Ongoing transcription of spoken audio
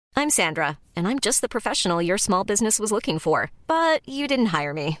I'm Sandra, and I'm just the professional your small business was looking for. But you didn't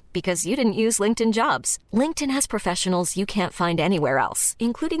hire me because you didn't use LinkedIn Jobs. LinkedIn has professionals you can't find anywhere else,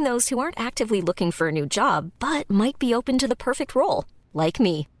 including those who aren't actively looking for a new job, but might be open to the perfect role, like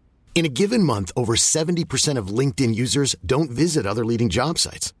me. In a given month, over 70% of LinkedIn users don't visit other leading job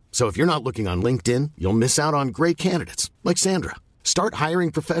sites. So if you're not looking on LinkedIn, you'll miss out on great candidates like Sandra. Start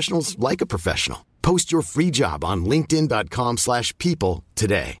hiring professionals like a professional. Post your free job on linkedin.com/people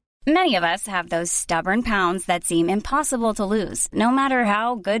today. Many of us have those stubborn pounds that seem impossible to lose, no matter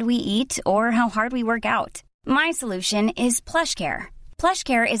how good we eat or how hard we work out. My solution is PlushCare.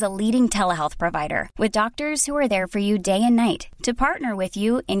 PlushCare is a leading telehealth provider with doctors who are there for you day and night to partner with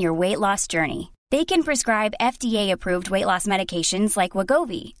you in your weight loss journey. They can prescribe FDA-approved weight loss medications like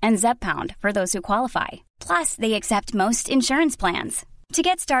Wegovy and Zepbound for those who qualify. Plus, they accept most insurance plans. To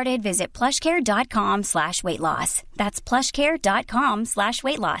get started, visit plushcare.com/weightloss. That's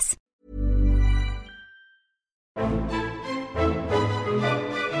plushcare.com/weightloss.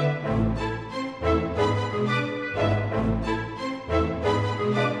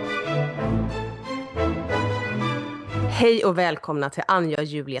 Hej och välkomna till Anja och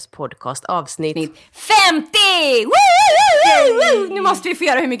Julias podcast avsnitt 50! Woo! Nu måste vi få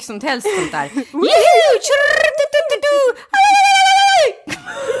göra hur mycket som helst sånt där.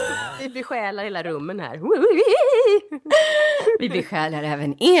 Vi besjälar hela rummen här. Vi besjälar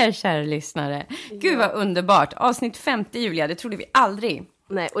även er, kära lyssnare. Gud vad underbart. Avsnitt 50, Julia, det trodde vi aldrig.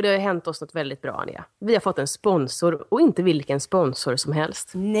 Nej, och det har hänt oss något väldigt bra, Anja. Vi har fått en sponsor, och inte vilken sponsor som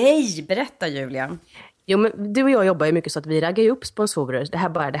helst. Nej, berätta, Julia. Jo, men du och jag jobbar ju mycket så att vi raggar ju upp sponsorer.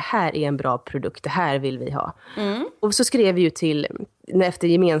 Det här är en bra produkt, det här vill vi ha. Och så skrev vi ju efter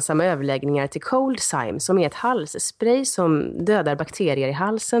gemensamma överläggningar till ColdZyme, som är ett halsspray som dödar bakterier i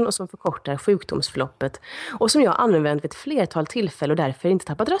halsen och som förkortar sjukdomsförloppet. Och som jag har använt vid ett flertal tillfällen och därför inte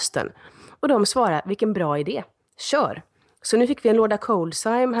tappat rösten. Och de svarar, vilken bra idé, kör! Så nu fick vi en låda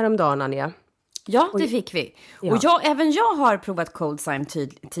ColdZyme häromdagen, Anja. Ja, det fick vi. Ja. Och även jag har provat ColdZyme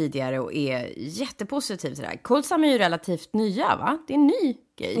tidigare och är jättepositiv till det här. ColdZyme är ju relativt nya, va? Det är en ny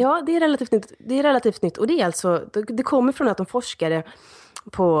grej. Ja, det är relativt nytt. Och det är alltså, det kommer från att de forskade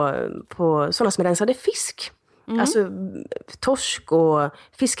på sådana som rensade fisk. Alltså torsk och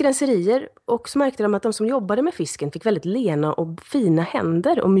fiskrenserier. Och så märkte de att de som jobbade med fisken fick väldigt lena och fina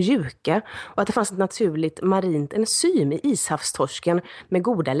händer och mjuka. Och att det fanns ett naturligt marint enzym i ishavstorsken med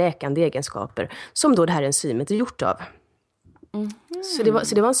goda läkande egenskaper. Som då det här enzymet är gjort av. Så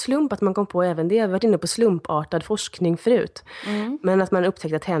det var en slump att man kom på även det. Jag har varit inne på slumpartad forskning förut. Men att man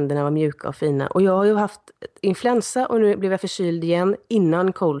upptäckte att händerna var mjuka och fina. Och jag har ju haft influensa och nu blev jag förkyld igen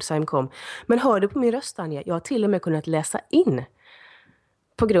innan ColdZyme kom. Men hör du på min röst, Anja? Jag har till och med kunnat läsa in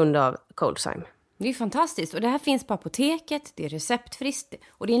på grund av ColdZyme. Det är fantastiskt. Och det här finns på apoteket. Det är receptfritt.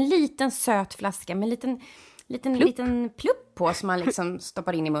 Och det är en liten söt flaska med en liten plupp på som man liksom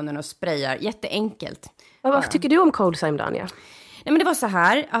stoppar in i munnen och sprayar. Jätteenkelt. Vad tycker du om ColdZyme, Dania? Nej, men det var så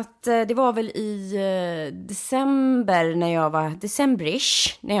här att det var väl i december när jag var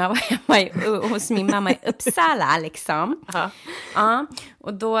hemma hos min mamma i Uppsala liksom. Ja,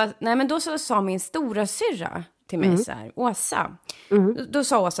 och då så sa min stora syrra till mig så här, Åsa. Då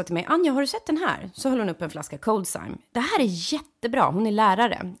sa Åsa till mig, Anja, har du sett den här? Så höll hon upp en flaska ColdZyme. Det här är jättebra. Hon är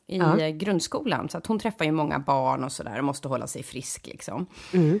lärare i grundskolan. Så att hon träffar ju många barn och sådär och måste hålla sig frisk liksom.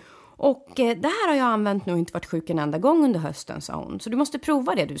 Och det här har jag använt nu och inte varit sjuk en enda gång under hösten, sa hon. Så du måste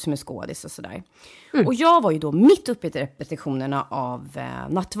prova det, du som är skådis och sådär. Och jag var ju då mitt uppe i repetitionerna av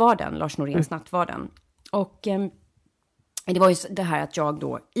Nattvarden, Lars Noréns Nattvarden. Och det var ju det här att jag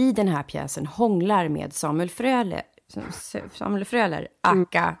då i den här pjäsen hånglar med Samuel Fröler,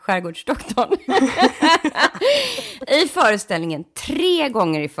 aka Skärgårdsdoktorn. I föreställningen, 3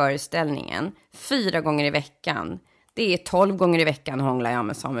 gånger i föreställningen, 4 gånger i veckan. Det är 12 gånger i veckan hånglar jag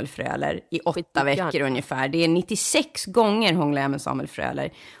med Samuel Fröler i 8 veckor ungefär. Det är 96 gånger hånglar jag med Samuel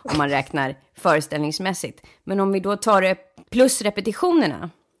Fröler om man räknar föreställningsmässigt. Men om vi då tar det plus repetitionerna.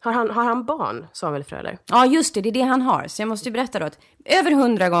 Har han barn, Samuel Fröler? Ja, just det är det han har. Så jag måste berätta då att över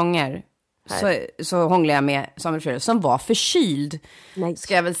 100 gånger så hånglar jag med Samuel Fröler som var förkyld. Nej.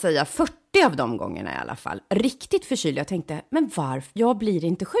 Ska jag väl säga 40 av de gångerna i alla fall. Riktigt förkyld. Jag tänkte, men varför? Jag blir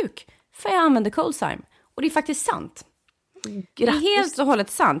inte sjuk. För jag använder ColdZyme. Och det är faktiskt sant. Det är helt och hållet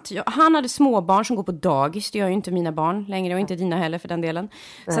sant. Han hade småbarn som går på dagis. Det gör ju inte mina barn längre och inte dina heller för den delen.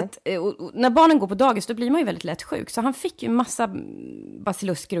 Så att, och när barnen går på dagis då blir man ju väldigt lätt sjuk. Så han fick ju massa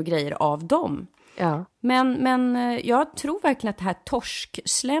basilusker och grejer av dem. Ja. Men jag tror verkligen att det här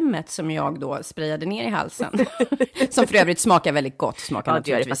torskslämmet som jag då sprayade ner i halsen. Som för övrigt smakar väldigt gott. Smakar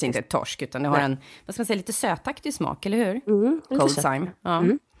naturligtvis inte torsk utan det har en, vad ska man säga, lite sötaktig smak, eller hur? ColdZyme. Ja.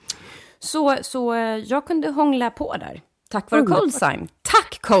 Så jag kunde hångla på där. Tack vare Coldzyme.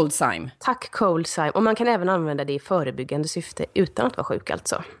 Tack Coldzyme. Tack Coldzyme. Och man kan även använda det i förebyggande syfte utan att vara sjuk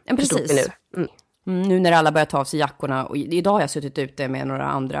alltså. Precis. Nu när alla börjar ta av sig jackorna. Och idag har jag suttit ute med några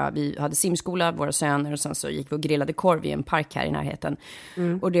andra. Vi hade simskola, våra söner. Och sen så gick vi och grillade korv i en park här i närheten.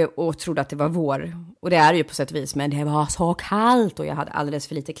 Och trodde att det var vår. Och det är det ju på sätt och vis. Men det var så kallt. Och jag hade alldeles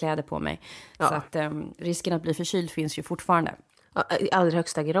för lite kläder på mig. Ja. Så att risken att bli förkyld finns ju fortfarande. Ja, i allra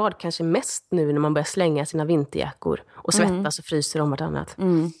högsta grad. Kanske mest nu när man börjar slänga sina vinterjackor. Och svettas och fryser om vartannat.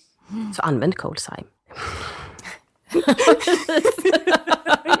 Så använd Coldzyme.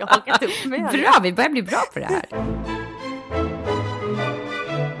 Jag har hakat upp mig. Bra, vi börjar bli bra på det här.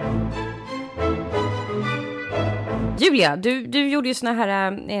 Julia, du gjorde ju såna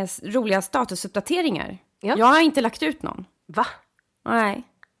här roliga statusuppdateringar. Ja. Jag har inte lagt ut någon. Va? Nej.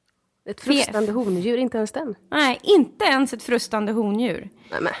 Ett frustande hondjur, inte ens den? Nej, inte ens ett frustande hondjur.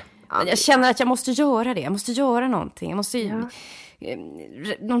 Nej, men, jag känner att jag måste göra det. Jag måste göra någonting. Jag måste...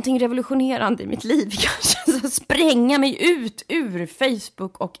 någonting revolutionerande i mitt liv kanske. Spränga mig ut ur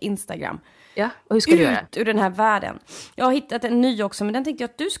Facebook och Instagram. Ja, och hur ska du göra? Ut ur den här världen. Jag har hittat en ny också, men den tänkte jag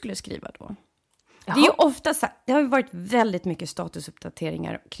att du skulle skriva då. Jaha. Det är ju ofta så här, det har ju varit väldigt mycket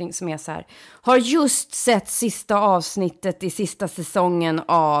statusuppdateringar kring som är så här, har just sett sista avsnittet i sista säsongen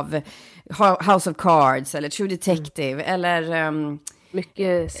av House of Cards eller True Detective eller...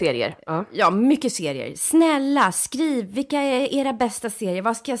 mycket serier. Ja, mycket serier. Snälla, skriv. Vilka är era bästa serier?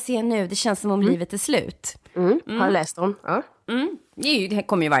 Vad ska jag se nu? Det känns som om livet är slut. Har läst dem. Ja. Det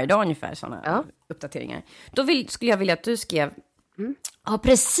kommer ju varje dag ungefär sådana uppdateringar. Då skulle jag vilja att du skrev... Har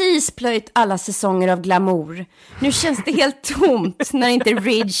precis plöjt alla säsonger av Glamour. Nu känns det helt tomt när inte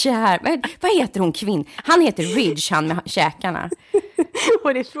Ridge är här. Vad heter hon Han heter Ridge, han med käkarna.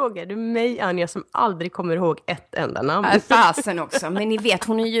 Och det frågar du mig, Anja, som aldrig kommer ihåg ett enda namn. Fasen också. Men ni vet,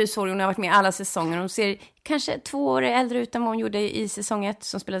 hon är ljushårig. Hon har varit med i alla säsonger. Hon ser kanske 2 år äldre ut än vad hon gjorde i säsong 1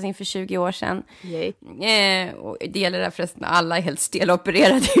 som spelades in för 20 år sedan. Och det gäller där förresten alla är helt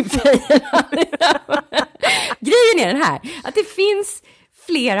stelopererade i fejerna. Grejen är den här, att det finns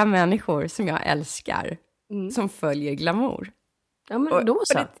flera människor som jag älskar som följer Glamour. Ja, men då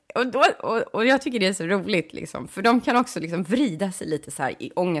så. Och jag tycker det är så roligt liksom, för de kan också liksom vrida sig lite så här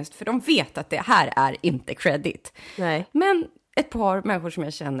i ångest, för de vet att det här är inte credit. Nej. Men ett par människor som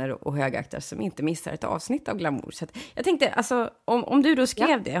jag känner och högaktar som inte missar ett avsnitt av Glamour. Så att jag tänkte, alltså, om du då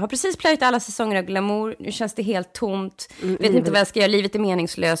skrev det. Jag har precis plöjt alla säsonger av Glamour. Nu känns det helt tomt. Vet inte vad jag ska göra. Livet är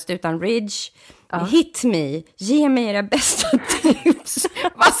meningslöst utan Ridge. Hit me. Ge mig era bästa tips.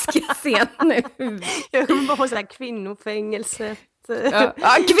 Vad ska jag se nu? Jag kommer bara på sådär kvinnofängelset. Ja,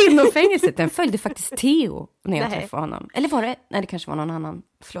 kvinnofängelset. Den följde faktiskt Theo när jag träffade honom. Eller var det? Nej, det kanske var någon annan.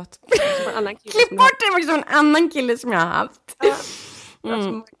 Förlåt. Klipp bort det, var en annan kille som jag har haft.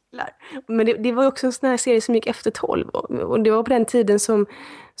 Men det var också en sån här serie som gick efter 12. Och det var på den tiden som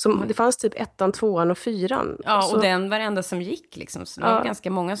det fanns typ 1, 2 och 4. Ja, och den var det enda som gick liksom. Så det var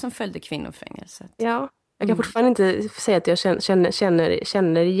ganska många som följde kvinnofängelset. Ja, jag kan fortfarande inte säga att jag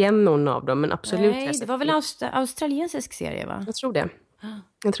känner igen någon av dem, men absolut. Nej, det var väl australiensisk serie, va? Jag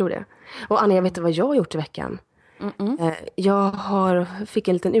tror det. Och Anna, jag vet inte vad jag har gjort i veckan. Jag fick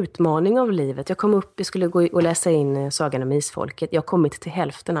en liten utmaning av livet. Jag skulle gå och läsa in Sagan om Isfolket. Jag har kommit till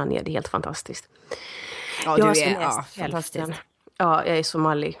hälften, Anja. Det är helt fantastiskt. Ja, du är fantastisk. Ja, jag är så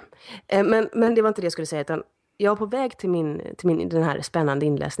mallig. Men det var inte det jag skulle säga, utan jag var på väg till den här spännande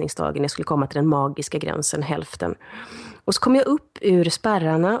inläsningsdagen. Jag skulle komma till den magiska gränsen, hälften. Och så kom jag upp ur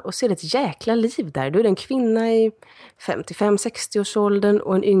spärrarna och ser ett jäkla liv där. Då är det en kvinna i 55-60-årsåldern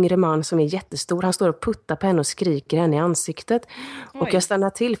och en yngre man som är jättestor. Han står och puttar på henne och skriker henne i ansiktet. Oj. Och jag stannar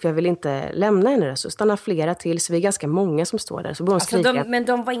till för jag vill inte lämna henne. Så stannar flera till, så vi är ganska många som står där. Så börjar skrika. Men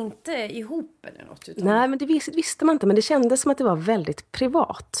de var inte ihop eller något? Utan... Nej, men det visste man inte. Men det kändes som att det var väldigt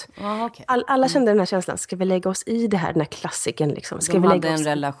privat. Okay. Alla kände den här känslan. Ska vi lägga oss i det här, den här klassiken liksom? Ska de vi hade en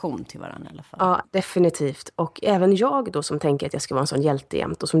relation till varandra i alla fall. Ja, definitivt. Och även jag då som tänker att jag ska vara en sån hjälte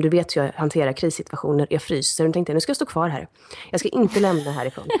jämt. Och som du vet, jag hanterar krissituationer. Jag fryser och tänkte, nu ska jag stå kvar här. Jag ska inte lämna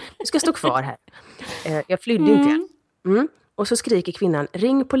härifrån. Nu ska jag stå kvar här. Jag flydde inte. Och så skriker kvinnan,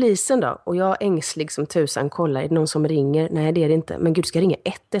 ring polisen då. Och jag ängslig som tusan kollar, är det någon som ringer? Nej, det är det inte. Men gud, ska ringa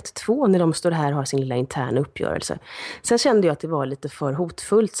 112 när de står här och har sin lilla interna uppgörelse. Sen kände jag att det var lite för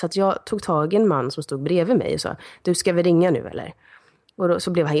hotfullt. Så att jag tog tag i en man som stod bredvid mig och sa, du, ska vi ringa nu eller? Och då,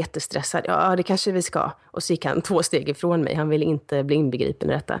 så blev han jättestressad. Ja, det kanske vi ska. Och så gick han 2 steg ifrån mig. Han ville inte bli inbegripen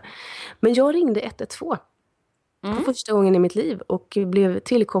i detta. Men jag ringde 112. För första gången i mitt liv. Och blev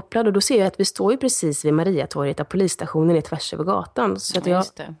tillkopplad. Och då ser jag att vi står ju precis vid Mariatorget. Där polisstationen är tvärs över gatan. Så att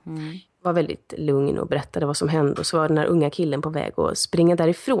var väldigt lugn och berättade vad som hände. Och så var den här unga killen på väg att springa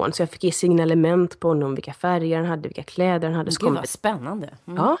därifrån. Så jag fick ge signalement på honom, vilka färger han hade, vilka kläder han hade. Gud, vad spännande.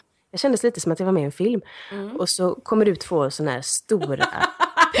 Ja, jag kändes lite som att jag var med i en film. Och så kommer det ut 2 sådana här stora...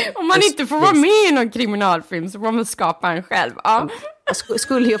 Om man inte får vara med i någon kriminalfilm så får man skapa en själv. Ja.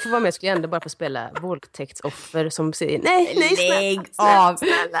 Skulle jag få vara med skulle jag ändå bara få spela våldtäktsoffer som säger nej,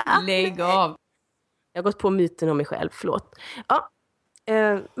 Lägg av. Jag har gått på myten om mig själv, förlåt. Ja,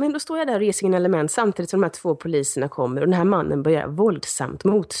 men då står jag där och ger signalement samtidigt som de här 2 poliserna kommer och den här mannen börjar våldsamt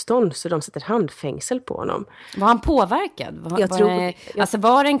motstånd så de sätter handfängsel på honom. Var han påverkad?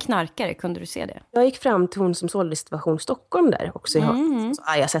 Var det en knarkare? Kunde du se det? Jag gick fram till hon som sålde Situation Stockholm där också i Hagen.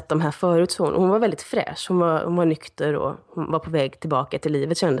 Jag har sett de här förut. Så hon var väldigt fräsch. Hon var nykter och hon var på väg tillbaka till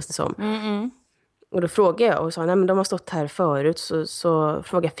livet kändes det som. Och då frågade jag och sa, nej men de har stått här förut. Så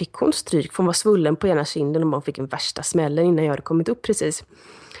frågade jag, fick hon stryk? För hon var svullen på ena kinden och man fick en värsta smällen innan jag hade kommit upp precis.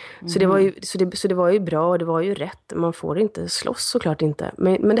 Så det var ju bra och det var ju rätt. Man får inte slåss såklart inte.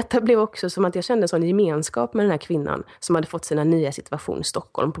 Men detta blev också som att jag kände en sån gemenskap med den här kvinnan som hade fått sina nya situation i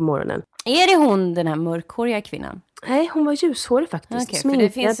Stockholm på morgonen. Är det hon, den här mörkhåriga kvinnan? Nej, hon var ljushårig faktiskt. Okej, för det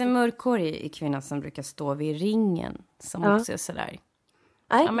finns en mörkhårig kvinna som brukar stå vid ringen som också är sådär.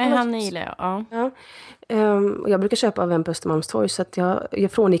 Nej, ja, men han gillar jag. Ja. Och jag brukar köpa av en på Östermalmstorg så att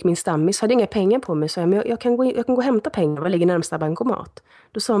jag frångick min stammis. Hade inga pengar på mig så men jag kan gå och hämta pengar. Vad ligger närmsta bankomat?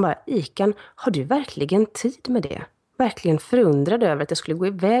 Då sa han bara, Ikan, har du verkligen tid med det? Verkligen förundrad över att jag skulle gå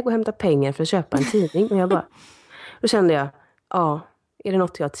iväg och hämta pengar för att köpa en tidning. Och då kände jag, ja, är det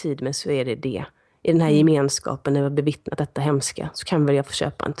något jag har tid med så är det det. I den här gemenskapen när vi har bevittnat detta hemska så kan väl jag få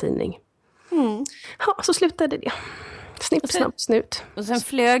köpa en tidning. Ja, så slutade det. Snipp, snapp, snut. Och sen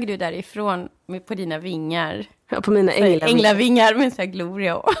flög du därifrån på dina vingar. Ja, på mina änglavingar med så här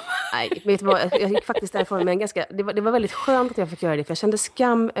gloria. Nej, vet du vad? Jag gick faktiskt därifrån med det var väldigt skönt att jag fick göra det. För jag kände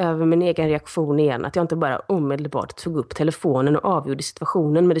skam över min egen reaktion igen. Att jag inte bara omedelbart tog upp telefonen och avgjorde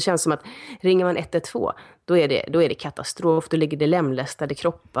situationen. Men det känns som att ringer man 112, då är det katastrof. Då ligger det lemlästade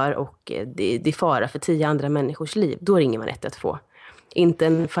kroppar och det är fara för 10 andra människors liv. Då ringer man 112. Inte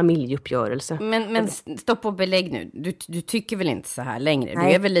en familjeuppgörelse. Men stopp och belägg nu. Du tycker väl inte så här längre? Nej.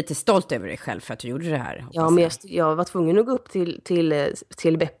 Du är väl lite stolt över dig själv för att du gjorde det här? Ja, men jag var tvungen att gå upp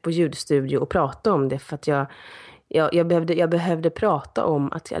till Beppo ljudstudio och prata om det. För att jag behövde prata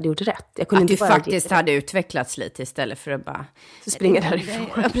om att jag hade gjort rätt. Jag kunde att inte du faktiskt hade utvecklats lite istället för att bara... Så springa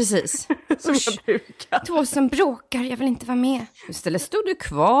därifrån. Ja, precis. Som jag brukar. 2 som bråkar, jag vill inte vara med. Istället stod du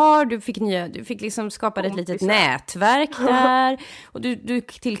kvar, du fick liksom skapa ett litet nätverk där. Och du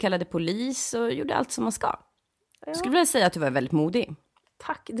tillkallade polis och gjorde allt som man ska. Jag skulle vilja säga att du var väldigt modig.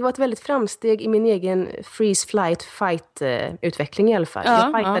 Tack, det var ett väldigt framsteg i min egen freeze, flight, fight-utveckling i alla fall. Ja,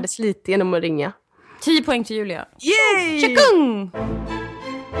 jag fightades lite genom att ringa. 10 poäng till Julia. Yay! Tjekung!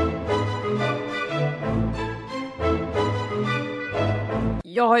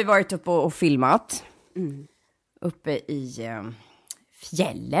 Jag har ju varit uppe och filmat. Uppe i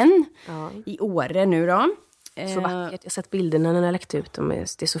fjällen. I Åre nu då. Så vackert. Jag har sett bilderna när jag läckt ut dem.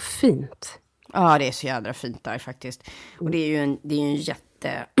 Det är så fint. Ja, det är så jädra fint där faktiskt. Och det är ju en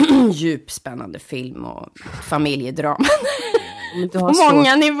jättedjup spännande film och familjedrama. På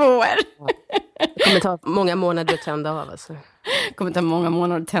många nivåer. Ja. Det kommer ta många månader att tända av. Alltså. Det kommer ta många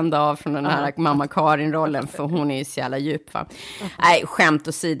månader att tända av från den här mamma Karin-rollen. För hon är ju så jävla djup, va? Nej, skämt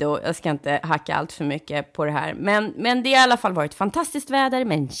åsido. Jag ska inte hacka allt för mycket på det här. Men det har i alla fall varit fantastiskt väder.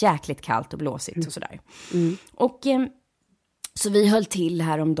 Men jäkligt kallt och blåsigt och sådär. Och så vi höll till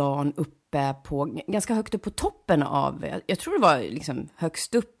häromdagen uppe ganska högt upp på toppen av, jag tror det var liksom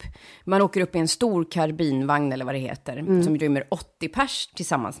högst upp. Man åker upp i en stor karbinvagn eller vad det heter. Som rymmer 80 pers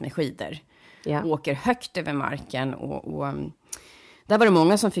tillsammans med skidor. Och åker högt över marken och där var det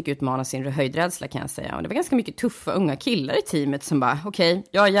många som fick utmana sin höjdrädsla kan jag säga. Och det var ganska mycket tuffa unga killar i teamet som bara, okej,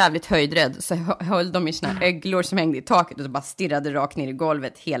 jag är jävligt höjdrädd. Så höll de i sina öglor som hängde i taket och bara stirrade rakt ner i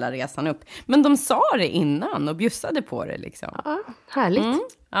golvet hela resan upp. Men de sa det innan och bjussade på det liksom. Ja,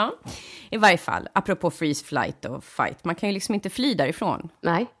 härligt. Ja, i varje fall, apropå freeze, flight och fight. Man kan ju liksom inte fly därifrån.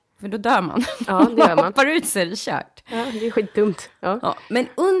 Nej. För då dör man. Ja, det gör man. Man hoppar ut så är det kört. Ja, det är skitdumt. Ja. Men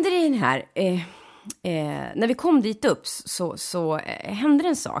under den här... när vi kom dit upp så hände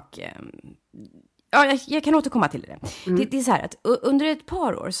en sak. Ja, jag kan återkomma till det. Det är så här att under ett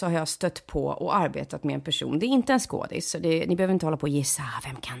par år så har jag stött på och arbetat med en person. Det är inte en skådis, så ni behöver inte hålla på och gissa.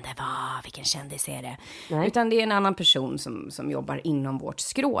 Vem kan det vara? Vilken kändis är det? Nej. Utan det är en annan person som jobbar inom vårt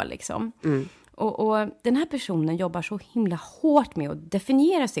skrå liksom. Och den här personen jobbar så himla hårt med att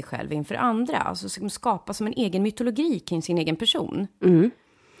definiera sig själv inför andra. Alltså skapa som en egen mytologi kring sin egen person.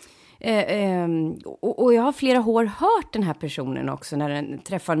 Och jag har flera år hört den här personen också när den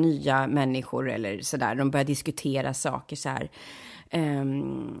träffar nya människor eller sådär. De börjar diskutera saker så här.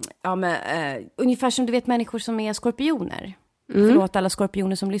 Ungefär som du vet människor som är skorpioner. Förlåt alla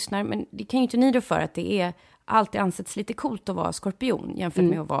skorpioner som lyssnar, men det kan ju inte ni då för att det är alltid ansetts lite coolt att vara skorpion jämfört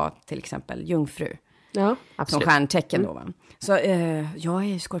med att vara till exempel jungfru. Ja, absolut. Som stjärntecken då va. Så jag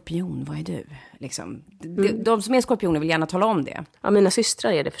är skorpion, vad är du? Liksom. De som är skorpioner vill gärna tala om det. Ja, mina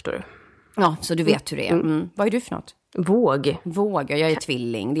systrar är det, förstår du. Ja, så du vet hur det är. Vad är du för något? Våg. Jag är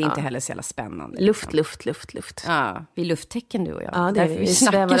tvilling. Det är inte heller så jävla spännande. Luft. Ja, vi är lufttecken du och jag. Ja, det är vi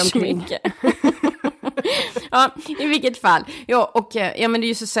snackar så mycket. Ja, i vilket fall. Ja, och men det är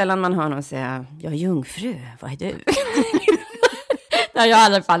ju så sällan man hör någon säga, jag är jungfru, vad är du? Det har jag i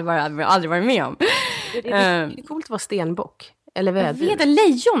alla fall aldrig varit med om. Det är coolt att vara stenbock. Eller väder. Jag vet,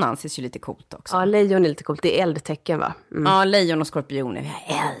 lejon anses ju lite coolt också. Ja, lejon är lite coolt. Det är eldtecken, va? Ja, lejon och skorpioner.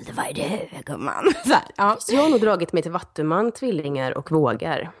 Eld, vad är det, gumman? Så jag har nog dragit mig till vattuman, tvillingar och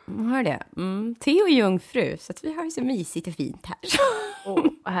vågar. Hör det. Theo är jungfru, så att vi har det så mysigt och fint här.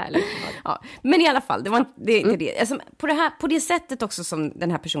 Vad härligt. Ja, men i alla fall, det är inte det. Alltså, på det sättet också som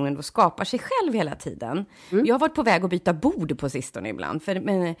den här personen då skapar sig själv hela tiden. Jag har varit på väg att byta bord på sistone ibland. För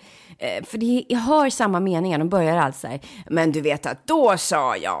jag hör samma meningar. De börjar alltså här, men du vet att då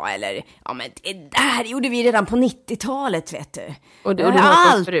sa jag, eller ja men det här gjorde vi redan på 90-talet, vet du. Och du har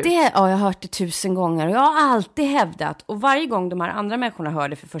hört det förut? Ja, jag har hört det 1000 gånger och jag har alltid hävdat, och varje gång de här andra människorna hör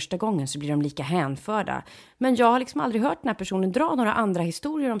det för första gången så blir de lika hänförda. Men jag har liksom aldrig hört den här personen dra några andra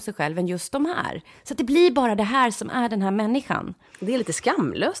historier om sig själv än just de här. Så att det blir bara det här som är den här människan. Det är lite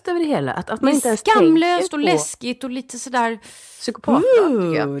skamlöst över det hela. Att man inte ens skamlöst och läskigt och lite sådär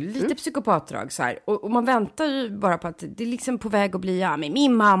psykopatdrag. Lite psykopatdrag så här. Och man väntar ju bara på att det är liksom på väg att bli, ja, men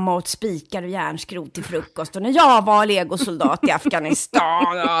min mamma åt spikar och järnskrot till frukost. Och när jag var legosoldat i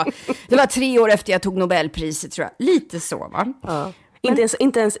Afghanistan. Det var 3 år efter jag tog Nobelpriset, tror jag. Lite så, va? Ja. Men,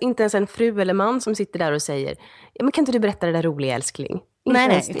 inte ens en fru eller man som sitter där och säger, ja, men kan inte du berätta det där roliga, älskling?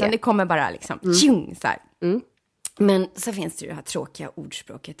 Nej, utan det kommer bara liksom så här. Men så finns det ju det här tråkiga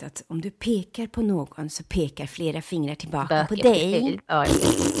ordspråket att om du pekar på någon så pekar flera fingrar tillbaka på dig.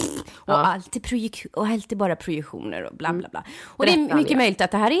 Och alltid bara projektioner och bla bla bla. Och det är mycket möjligt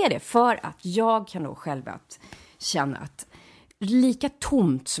att det här är det, för att jag kan nog själv känna att lika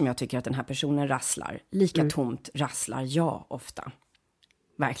tomt som jag tycker att den här personen rasslar, lika tomt rasslar jag ofta.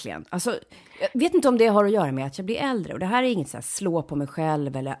 Verkligen. Alltså, jag vet inte om det har att göra med att jag blir äldre. Och det här är inget så här slå på mig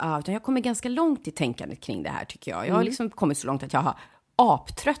själv. Utan jag kommer ganska långt i tänkandet kring det här, tycker jag. Jag har liksom kommit så långt att jag har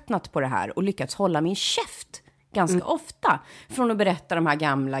aptröttnat på det här. Och lyckats hålla min käft ganska ofta. Från att berätta de här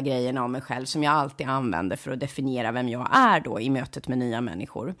gamla grejerna om mig själv. Som jag alltid använder för att definiera vem jag är då i mötet med nya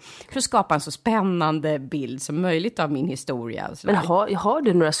människor. För att skapa en så spännande bild som möjligt av min historia. Men har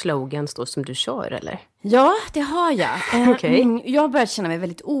du några slogans då som du kör, eller? Ja, det har jag. Okay. Jag har börjat känna mig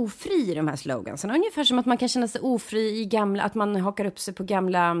väldigt ofri i de här slogansen. Ungefär som att man kan känna sig ofri i gamla, att man hakar upp sig på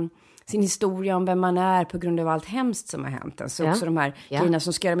sin historia om vem man är på grund av allt hemskt som har hänt. Så också de här grejerna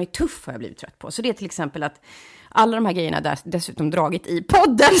som ska göra mig tuff har jag blivit trött på. Så det är till exempel att alla de här grejerna dessutom dragit i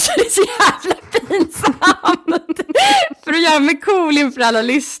podden, så det är så jävla pinsamt. För att göra mig cool inför alla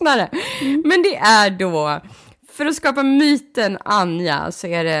lyssnare. Men det är då, för att skapa myten Anja, så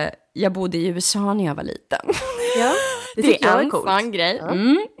är det, jag bodde i USA när jag var liten. Ja, det är en sån grej. Ja.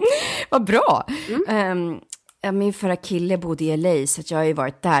 Vad bra. Min förra kille bodde i LA, så att jag har ju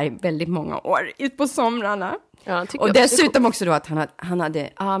varit där väldigt många år ut på somrarna. Ja, och dessutom också då att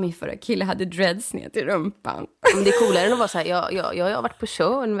min förra kille hade dreads ner till rumpan. Men det är coolare än att vara så här, jag har varit på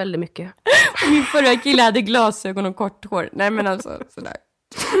Tjörn väldigt mycket. Och min förra kille hade glasögon och kort hår. Nej, men alltså sådär.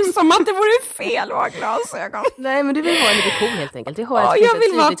 Som att det vore fel att ha glasögon. Nej, men du vill vara lite cool helt enkelt. Det har ett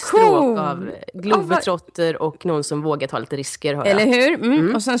tydligt stråk av globetrotter och någon som vågar ta lite risker. Hör jag. Eller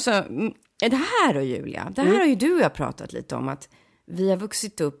hur? Och sen så, det här då, Julia. Det här har ju du och jag pratat lite om, att vi har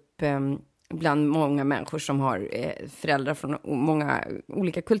vuxit upp bland många människor som har föräldrar från många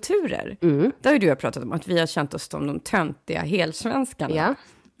olika kulturer. Det har ju du och jag pratat om, att vi har känt oss som de töntiga helsvenskarna. Ja.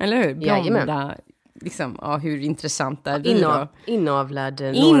 Eller hur? Blonda, liksom, hur intressant är det då?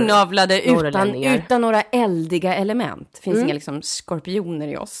 Inavlade utan några eldiga element. Det finns inga liksom skorpioner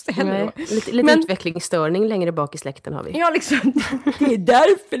i oss. Lite utvecklingsstörning längre bak i släkten har vi. Ja, liksom, det är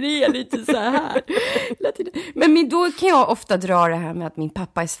därför det är lite så här. Men då kan jag ofta dra det här med att min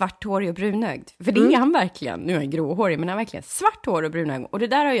pappa är svarthårig och brunögd. För det är han verkligen. Nu är han gråhårig, men han är verkligen svart-hår och brunögd. Och det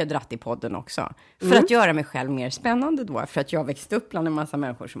där har jag dratt i podden också. För att göra mig själv mer spännande då. För att jag växte upp bland en massa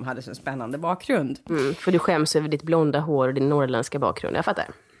människor som hade så spännande bakgrund. För du skäms över ditt blonda hår och din norrländska bakgrund, jag fattar.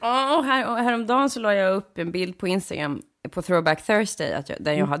 Och häromdagen så la jag upp en bild på Instagram på Throwback Thursday,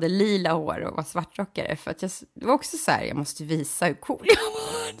 där jag hade lila hår och var svartrockare. För att det var också så här, jag måste visa hur cool jag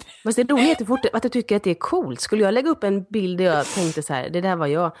var. Men det är roligt att du tycker att det är coolt. Skulle jag lägga upp en bild där jag tänkte så här, det där var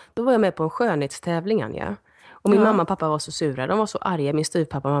jag. Då var jag med på en skönhetstävling, Anja. Och min mamma och pappa var så sura. De var så arga, min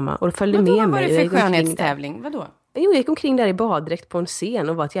styvpappa och mamma. Och de följde med mig. Vad var det för skönhetstävling? Vadå? Jag gick omkring där i baddräkt på en scen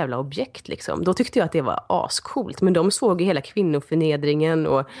och var ett jävla objekt liksom. Då tyckte jag att det var ascoolt. Men de såg ju hela kvinnoförnedringen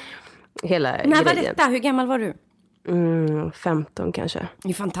och hela grejen. När var detta? Hur gammal var du? 15 kanske. Det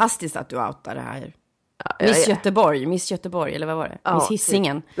är fantastiskt att du outar det här. Miss Göteborg, eller vad var det? Ja, Miss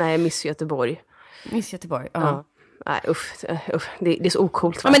Hisingen. Nej, Miss Göteborg. Miss Göteborg, ja. Nej, usch. Det är så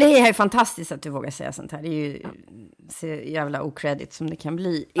ocoolt. Ja, men det är ju fantastiskt att du vågar säga sånt här. Det är ju så jävla okredit som det kan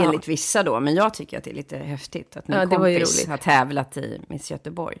bli, enligt vissa då. Men jag tycker att det är lite häftigt att min kompis har tävlat i Miss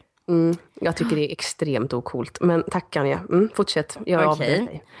Göteborg. Jag tycker det är extremt ocoolt. Men tack, Anja. Fortsätt. Jag avbryter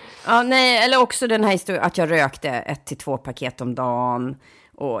dig. Ja, nej, eller också den här historien att jag rökte 1-2 paket om dagen.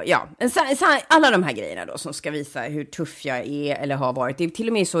 Och ja, alla de här grejerna då som ska visa hur tuff jag är eller har varit. Det är till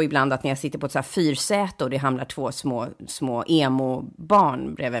och med så ibland att när jag sitter på ett så här fyrsäte och det hamnar 2 små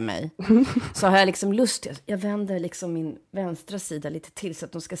emo-barn bredvid mig. Så har jag liksom lust, jag vänder liksom min vänstra sida lite till så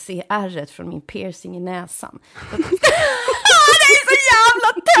att de ska se ärret från min piercing i näsan. Det är så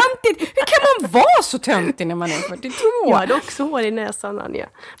jävla töntigt! Hur kan man vara så töntig när man är 42? Jag hade också hår i näsan, Anja.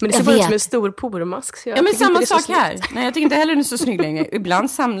 Men det ser bara ut som en stor pormask. Så ja, men samma sak här. Nej, jag tycker inte heller den är så snygg längre.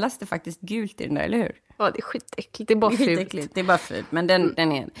 Ibland samlas det faktiskt gult i den där, eller hur? Ja, det är skitäckligt. Det är bara fult. Det är bara fult, men den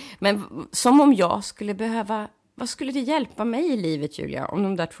är... Men som om jag skulle behöva... Vad skulle det hjälpa mig i livet, Julia, om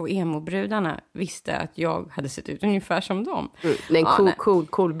de där 2 emo-brudarna visste att jag hade sett ut ungefär som dem? Det är en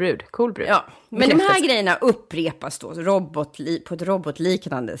cool brud. Ja, men de här grejerna upprepas då på ett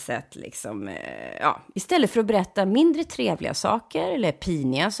robotliknande sätt. Liksom, istället för att berätta mindre trevliga saker eller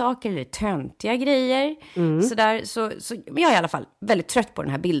piniga saker eller töntiga grejer. Så jag är i alla fall väldigt trött på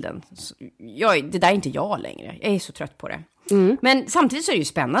den här bilden. Det där är inte jag längre. Jag är så trött på det. Men samtidigt så är det ju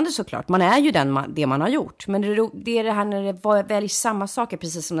spännande såklart. Man är ju det man har gjort. Men det är det här när det väljs samma saker,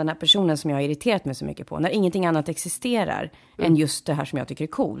 precis som den här personen som jag har irriterat mig så mycket på. När ingenting annat existerar än just det här som jag tycker är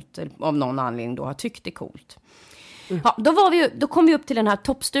coolt. Eller av någon anledning då har tyckt det är coolt. Ja, då kom vi upp till den här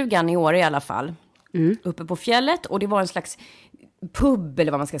toppstugan i år i alla fall. Uppe på fjället. Och det var en slags pub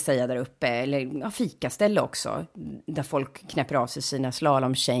eller vad man ska säga där uppe. Eller fikaställe också. Där folk knäpper av sig sina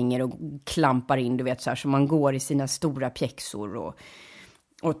slalomkängor och klampar in, du vet, så här. Så man går i sina stora pjäxor och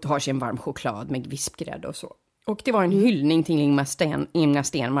har sin varm choklad med vispgrädde och så. Och det var en hyllning till Ingmar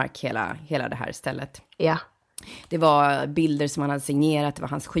Stenmark, hela det här stället. Ja. Det var bilder som han hade signerat, det var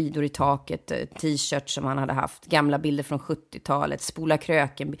hans skidor i taket, t-shirt som han hade haft, gamla bilder från 70-talet,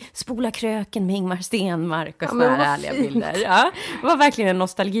 spola kröken med Ingmar Stenmark och såna här härliga bilder. Ja, det var verkligen en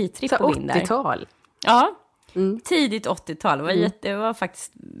nostalgitripp på bilder. 80-tal. Ja, tidigt 80-tal. Det var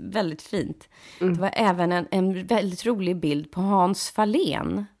faktiskt väldigt fint. Det var även en väldigt rolig bild på Hans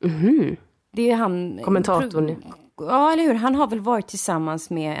Fahlén. Det är ju han... Kommentatorn. Ja, eller hur? Han har väl varit tillsammans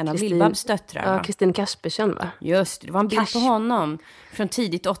med en av Lill-Babs döttrar. Ja, Kristin Kaspersen, va? Just det var en bild på honom från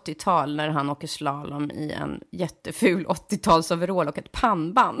tidigt 80-tal när han åker slalom i en jätteful 80-talsoverall och ett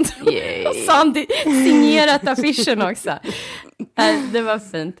pannband. Så han signerat affischen också. Det var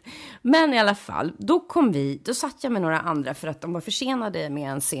fint. Men i alla fall, då satt jag med några andra för att de var försenade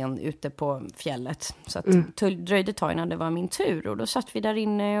med en scen ute på fjället. Så att det dröjde tag innan det var min tur. Och då satt vi där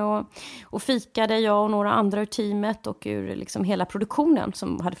inne och fikade, jag och några andra ur teamet och ur liksom hela produktionen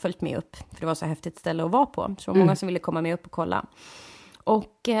som hade följt med upp. För det var så häftigt ställe att vara på. Så det var många som ville komma med upp och kolla.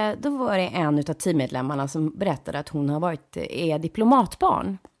 Och då var det en av teammedlemmarna som berättade att hon är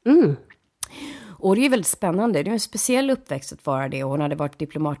diplomatbarn. Och det är väldigt spännande. Det är en speciell uppväxt att vara det. Och hon hade varit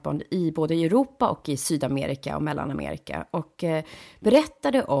diplomatbarn i både Europa och i Sydamerika och Mellanamerika. Och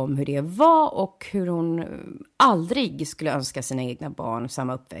berättade om hur det var och hur hon aldrig skulle önska sina egna barn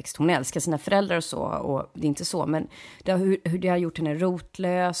samma uppväxt. Hon älskar sina föräldrar och så. Och det är inte så. Men hur det har gjort henne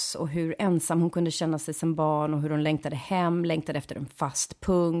rotlös. Och hur ensam hon kunde känna sig som barn. Och hur hon längtade hem, längtade efter en fast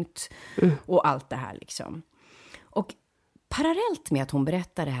punkt. Och allt det här liksom. Och parallellt med att hon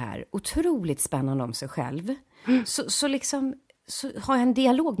berättar det här otroligt spännande om sig själv så har jag en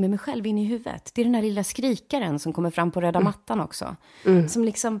dialog med mig själv in i huvudet. Det är den här lilla skrikaren som kommer fram på röda mattan också. Som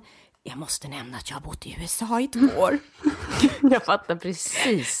liksom, jag måste nämna att jag har bott i USA i 2 år. Jag fattar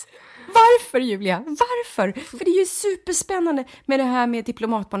precis. Varför, Julia? Varför? För det är ju superspännande med det här med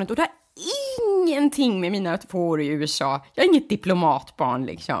diplomatbarnet. Och det har ingenting med mina 2 år i USA. Jag är inget diplomatbarn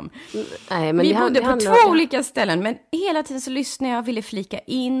liksom. Nej, men vi bodde på 2 olika ställen. Men hela tiden så lyssnade jag och ville flika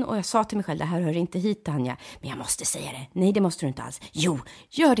in. Och jag sa till mig själv, det här hör inte hit, Anja. Men jag måste säga det. Nej, det måste du inte alls. Jo,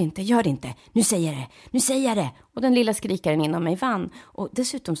 gör det inte. Nu säger jag det. Och den lilla skrikaren inom mig vann. Och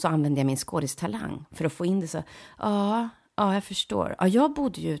dessutom så använde jag min skådistalang för att få in det så. Ja, jag förstår. Ja, jag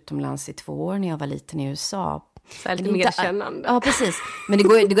bodde ju utomlands i 2 år när jag var liten i USA. Så lite mer kännande. Ja, precis. Men det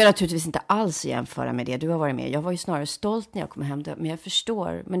går naturligtvis inte alls att jämföra med det du har varit med. Jag var ju snarare stolt när jag kom hem. Men jag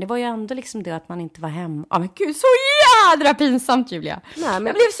förstår. Men det var ju ändå liksom det att man inte var hem. Ja, men gud, så jädra pinsamt, Julia. Nej, men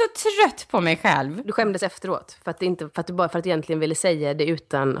jag blev så trött på mig själv. Du skämdes efteråt. För att du egentligen ville säga det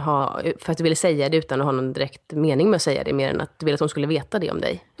utan att ha någon direkt mening med att säga det. Mer än att du ville att de skulle veta det om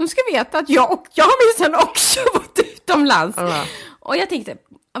dig. De ska veta att jag har minsann också varit utomlands. Ja. Och jag tänkte,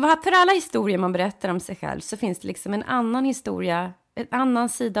 för alla historier man berättar om sig själv så finns det liksom en annan historia, en annan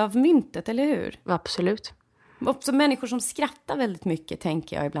sida av myntet, eller hur? Absolut. Också människor som skrattar väldigt mycket,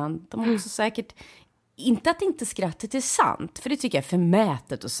 tänker jag ibland. De har också säkert, inte att inte skrattet är sant, för det tycker jag är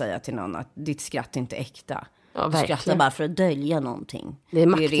förmätet att säga till någon att ditt skratt är inte äkta. Ja, du skrattar bara för att dölja någonting. Det är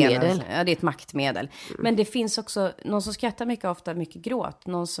maktmedel. Ja, det är ett maktmedel. Men det finns också någon som skrattar mycket, ofta mycket gråt.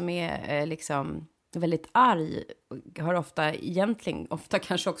 Någon som är liksom väldigt arg, har ofta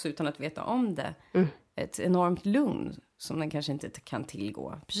kanske också utan att veta om det, ett enormt lugn som den kanske inte kan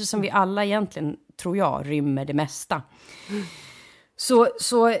tillgå. Precis som vi alla egentligen, tror jag, rymmer det mesta. Så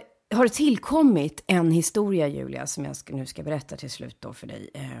har det tillkommit en historia, Julia, som jag nu ska berätta till slut då för dig.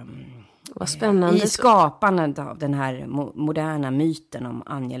 Vad spännande. I skapandet av den här moderna myten om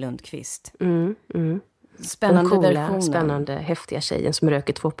Anja Lundqvist. Spännande versionen. Spännande, häftiga tjejen som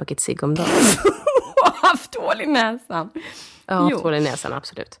röker 2 paket cigg om dagen. Och haft hål i näsan. Ja, haft hål i näsan,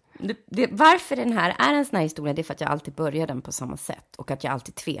 absolut. Varför den här är en sån här historia, det är för att jag alltid börjar den på samma sätt. Och att jag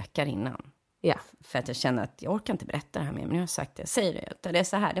alltid tvekar innan. Ja. För att jag känner att jag orkar inte berätta det här mer. Men jag har sagt det, jag säger det. Det är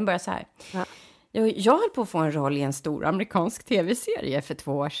så här, den börjar så här. Ja. Jag höll på att få en roll i en stor amerikansk tv-serie för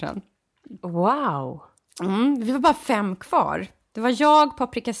 2 år sedan. Wow. Vi var bara 5 kvar. Det var jag,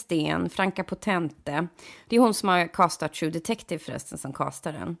 Paprika Sten, Franka Potente. Det är hon som har castat True Detective förresten, som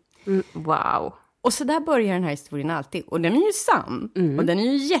castar den. Wow. Och så där börjar den här historien alltid. Och den är ju sann. Och den är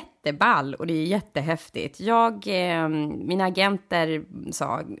ju jätteball. Och det är jättehäftigt. Mina agenter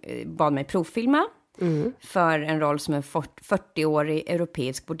bad mig provfilma. För en roll som en 40-årig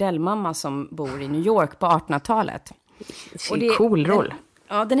europeisk bordellmamma som bor i New York på 1800-talet. Och det är en cool roll.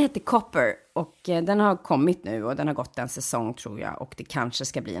 Den heter Copper och den har kommit nu och den har gått en säsong, tror jag, och det kanske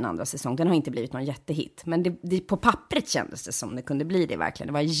ska bli en andra säsong. Den har inte blivit någon jättehit, men det på pappret kändes det som det kunde bli det verkligen.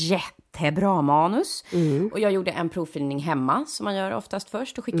 Det var jättebra manus och jag gjorde en provfilmning hemma som man gör oftast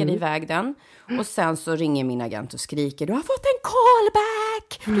först och skickade iväg den. Och sen så ringer min agent och skriker, du har fått en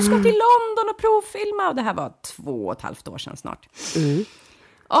callback! Du ska till London och provfilma! Och det här var 2,5 år sedan snart.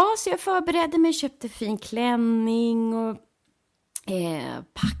 Ja, så jag förberedde mig, köpte fin klänning och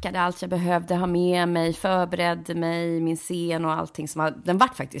packade allt jag behövde ha med mig, förberedde mig, min scen och allting den var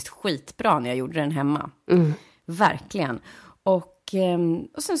faktiskt skitbra när jag gjorde den hemma. Verkligen. Och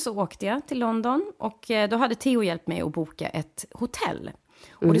sen så åkte jag till London och då hade Theo hjälpt mig att boka ett hotell.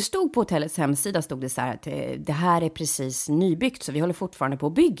 Och det stod på hotellets hemsida, stod det så här att det här är precis nybyggt så vi håller fortfarande på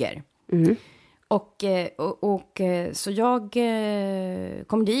och bygger. Och så jag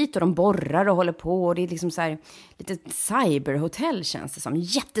kom dit och de borrar och håller på och det är liksom så här lite cyberhotell känns det som.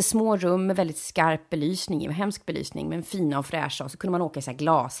 Jättesmå rum med väldigt skarp belysning, hemsk belysning men fina och fräscha. Och så kunde man åka i så här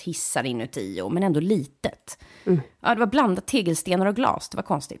glashissar inuti men ändå litet. Ja, det var blandat tegelstenar och glas, det var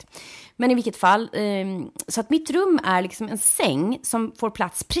konstigt. Men i vilket fall, så att mitt rum är liksom en säng som får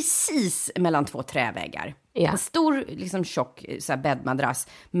plats precis mellan 2 träväggar. Ja. En stor, liksom tjock så här bäddmadrass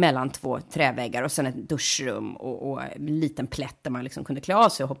mellan 2 träväggar och sen ett duschrum och en liten plätt där man liksom kunde klä av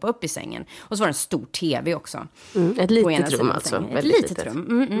sig och hoppa upp i sängen. Och så var det en stor tv också. Ett litet rum alltså. Ett litet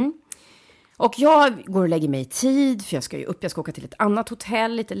rum. Och jag går och lägger mig i tid för jag ska åka till ett annat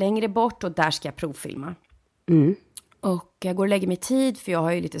hotell lite längre bort och där ska jag provfilma. Och jag går och lägger mig i tid för jag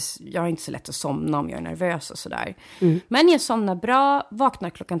har inte så lätt att somna om jag är nervös och sådär. Men jag somnar bra, vaknar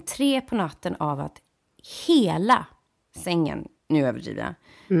 3:00 på natten av att hela sängen, nu överdriver jag,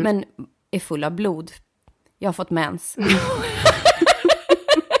 men är full av blod. Jag har fått mens.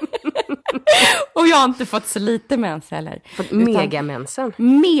 Och jag har inte fått så lite mens heller. Megamensen.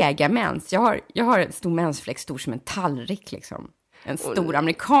 Megamens. Jag har en stor mensfläck, stor som en tallrik liksom. En stor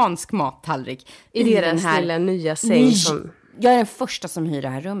amerikansk mattallrik. I deras lilla nya säng som Jag är den första som hyr det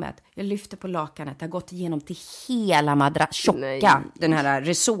här rummet. Jag lyfter på lakanet. Det har gått igenom till hela tjocka. Nej. Den här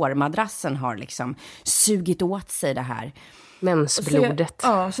resårmadrassen har liksom sugit åt sig det här. Mensblodet.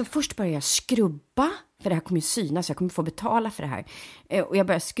 Så först börjar jag skrubba. För det här kommer ju synas. Jag kommer få betala för det här. Och jag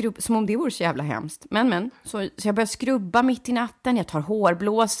börjar skrubba. Som om det vore så jävla hemskt. Så jag börjar skrubba mitt i natten. Jag tar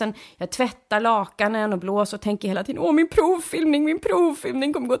hårblåsen. Jag tvättar lakanen och blåser. Och tänker hela tiden. Min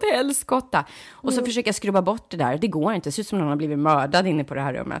provfilmning kommer gå till helskotta. Och så försöker jag skrubba bort det där. Det går inte. Det ser ut som någon har blivit mördad inne på det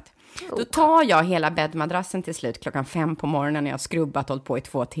här rummet. Då tar jag hela bäddmadrassen till slut 5:00 på morgonen när jag har skrubbat, hållit på i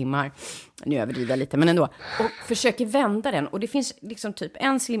 2 timmar. Nu överdriver jag lite, men ändå. Och försöker vända den. Och det finns liksom typ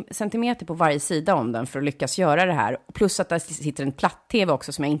 1 centimeter på varje sida om den för att lyckas göra det här. Plus att där sitter en platt-tv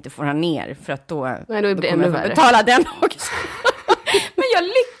också som jag inte får ha ner. För att då blir det ännu värre. Betala den också. Men jag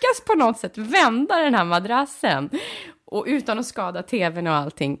lyckas på något sätt vända den här madrassen. Och utan att skada tvn och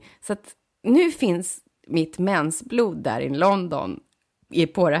allting. Så att nu finns mitt mensblod där i London. Är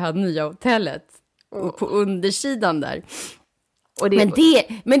på det här nya hotellet. Och på undersidan där. Och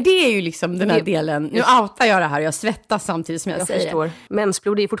men det är ju liksom den här delen. Nu outar jag det här och jag svettas samtidigt som jag säger förstår.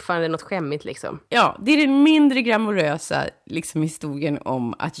 Mensblod är fortfarande något skämmigt liksom. Ja, det är den mindre glamorösa liksom historien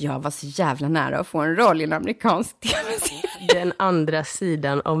om att jag var så jävla nära att få en roll i en amerikansk tv-serie. Den andra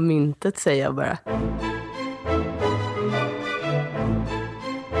sidan av myntet, säger jag bara.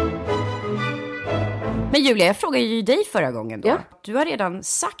 Men Julia, jag frågade ju dig förra gången då. Ja. Du har redan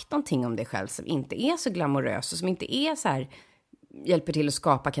sagt någonting om dig själv som inte är så glamorös och som inte är så här, hjälper till att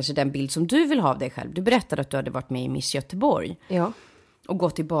skapa kanske den bild som du vill ha av dig själv. Du berättade att du hade varit med i Miss Göteborg. Ja. Och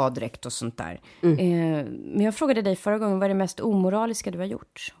gått i baddräkt och sånt där. Men jag frågade dig förra gången, vad är det mest omoraliska du har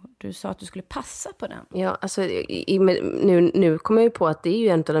gjort? Du sa att du skulle passa på den. Ja, alltså nu kommer jag ju på att det är ju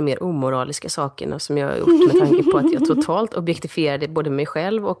en av de mer omoraliska sakerna som jag har gjort med tanke på att jag totalt objektifierade både mig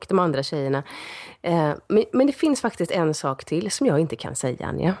själv och de andra tjejerna. Men det finns faktiskt en sak till som jag inte kan säga,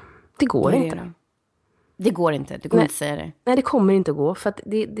 Anja. Det går inte. Det går inte, du kommer inte säga det. Nej, det kommer inte gå. För att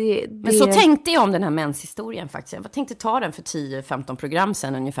Men så tänkte jag om den här menshistorien faktiskt. Jag tänkte ta den för 10-15 program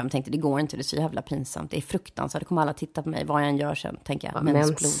sen ungefär. Jag tänkte, det går inte, det är så jävla pinsamt. Det är fruktansvärt, det kommer alla titta på mig. Vad jag än gör sen, tänker jag.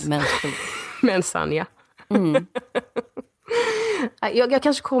 Mensblod. Mensanja. Jag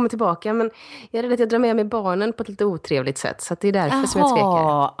kanske kommer tillbaka, men jag är rädd att jag drar med mig barnen på ett lite otrevligt sätt. Så att det är därför som jag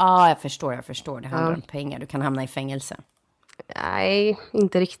tvekar. Ja, jag förstår. Det handlar om pengar. Du kan hamna i fängelse. Nej,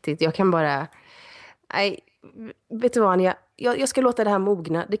 inte riktigt. Jag kan bara... Nej, vet du vad, Anja? Jag ska låta det här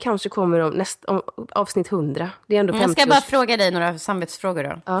mogna. Det kanske kommer om avsnitt 100. Det är ändå 50 Jag ska bara fråga dig några samvetsfrågor då.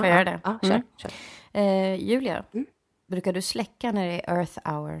 Får jag göra det? Ja, kör. Julia, brukar du släcka när det är Earth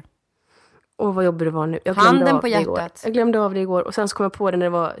Hour? Vad jobbig det var nu. Handen på hjärtat. Jag glömde av det igår. Och sen så kom jag på det när det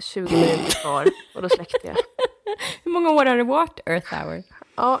var 20 minuter kvar. Och då släckte jag. Hur många år har det varit Earth Hour?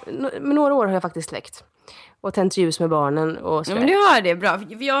 Ja, men några år har jag faktiskt släckt. Och tänt ljus med barnen och så. Men du har det bra.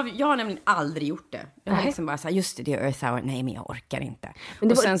 Jag har nämligen aldrig gjort det. Jag har liksom bara sagt, just det är Earth Hour. Nej, men jag orkar inte.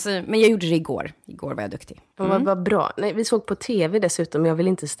 Men jag gjorde det igår. Igår var jag duktig. Vad bra. Nej, vi såg på tv dessutom. Jag vill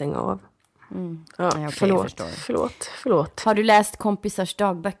inte stänga av. Ja, okay, förlåt. Har du läst kompisars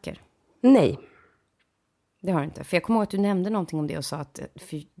dagböcker? Nej. Det har du inte. För jag kommer ihåg att du nämnde någonting om det och sa att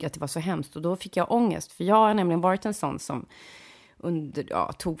det var så hemskt. Och då fick jag ångest. För jag har nämligen varit en sån som...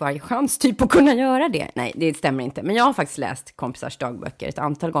 tog varje chans typ att kunna göra det. Nej, det stämmer inte. Men jag har faktiskt läst kompisars dagböcker ett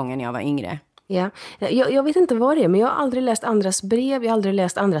antal gånger när jag var yngre. Ja, jag vet inte vad det är, men jag har aldrig läst andras brev. Jag har aldrig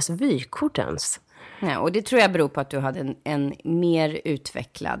läst andras vykort ens. Ja, och det tror jag beror på att du hade en mer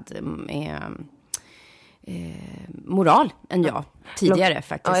utvecklad moral än jag tidigare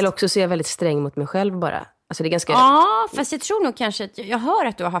faktiskt. Ja, eller också så är jag väldigt sträng mot mig själv bara. Alltså det är ganska... Ja, fast jag tror nog kanske att jag hör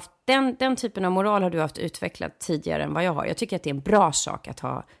att du har haft den typen av moral har du haft utvecklat tidigare än vad jag har. Jag tycker att det är en bra sak att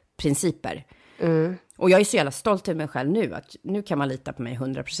ha principer. Och jag är så jävla stolt över mig själv nu att nu kan man lita på mig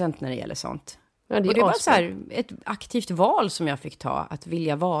 100% när det gäller sånt. Ja, och det var så här ett aktivt val som jag fick ta, att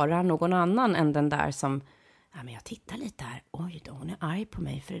vilja vara någon annan än den där som... Ja, men jag tittar lite här. Oj då, hon är arg på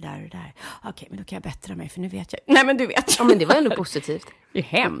mig för det där och det där. Okej, men då kan jag bättra mig för nu vet jag. Nej, men du vet. Ja, men det var ändå positivt. Det är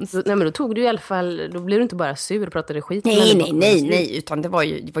hemskt. Nej, men då tog du i alla fall, då blev du inte bara sur och pratade skit. Nej, utan det var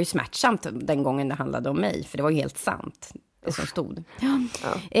ju smärtsamt den gången det handlade om mig. För det var ju helt sant, det som stod.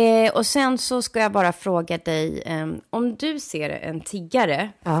 Ja. Och sen så ska jag bara fråga dig, om du ser en tiggare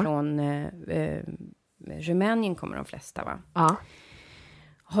från Rumänien kommer de flesta, va? Ja.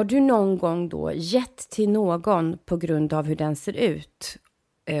 Har du någon gång då gett till någon på grund av hur den ser ut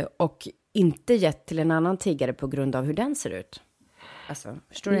och inte gett till en annan tiggare på grund av hur den ser ut? Alltså,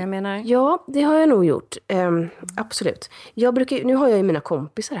 förstår du vad jag menar? Ja, det har jag nog gjort. Absolut. Nu har jag ju mina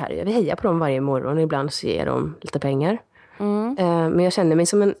kompisar här. Vi hejar på dem varje morgon och ibland så ger de lite pengar. Men jag känner mig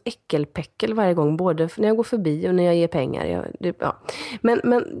som en äckelpäckel varje gång, både när jag går förbi och när jag ger pengar.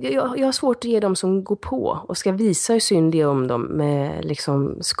 Men jag har svårt att ge dem som går på och ska visa hur synd det är om dem med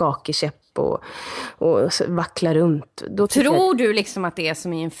liksom skakig käpp och vacklar runt. Då tror du liksom att det är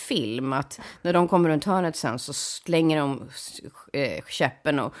som i en film, att när de kommer runt hörnet sen så slänger de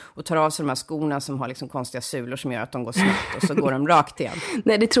käppen och tar av sig de här skorna som har liksom konstiga sulor som gör att de går snabbt och så går de rakt igen?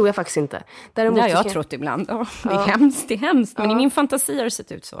 Nej, det tror jag faktiskt inte. Däremot det har jag trott ibland. Det är hemskt. Men i min fantasi har det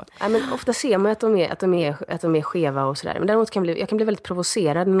sett ut så. Ja, men ofta ser man att de är skeva och sådär. Men däremot jag kan bli väldigt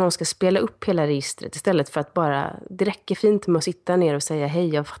provocerad när någon ska spela upp hela registret istället för att bara, det räcker fint med att sitta ner och säga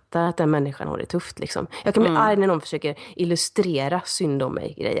hej, jag fattar att den människan har det tufft liksom. Jag kan bli arg när någon försöker illustrera synd om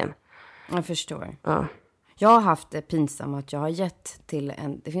mig-grejen. Jag förstår. Ja. Jag har haft det pinsamt att jag har gett till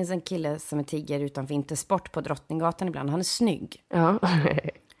det finns en kille som är tigger utanför Intersport på Drottninggatan ibland. Han är snygg. Ja.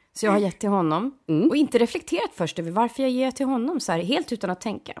 Så jag har gett till honom. Och inte reflekterat först över varför jag ger till honom så här, helt utan att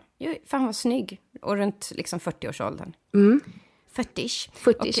tänka. För han var snygg. Och runt liksom 40-årsåldern. 40-ish.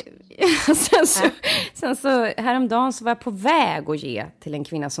 Sen så häromdagen så var jag på väg att ge till en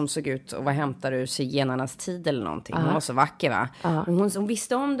kvinna som såg ut och var hämtad ur zigenarnas tid eller någonting. Hon var så vacker, va? Och hon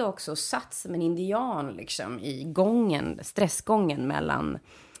visste om det också och satt som en indian liksom i gången, stressgången mellan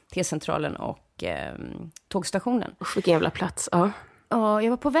T-centralen och tågstationen. Vilken jävla plats, ja. Ja, jag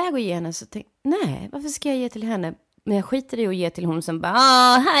var på väg att ge henne så tänkte nej, varför ska jag ge till henne? Men jag skiter i att ge till hon som bara,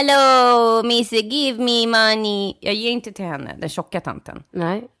 hello, miss, give me money. Jag ger inte till henne, den tjocka tanten.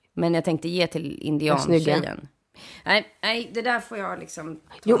 Nej. Men jag tänkte ge till indiantjejen. Nej, det där får jag liksom...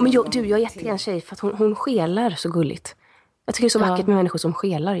 Jo, men jag har gett till en tjej för att hon skelar så gulligt. Jag tycker det är så vackert med människor som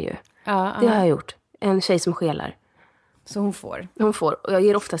skelar ju. Det har jag gjort. En tjej som skelar. Så hon får? Hon får. Och jag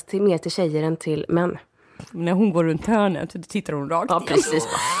ger oftast mer till tjejer än till män. När hon går runt hörnet, då tittar hon rakt. Ja, precis.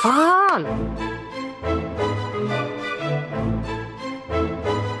 Fan!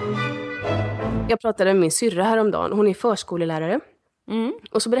 Jag pratade med min syrra häromdagen. Hon är förskolelärare.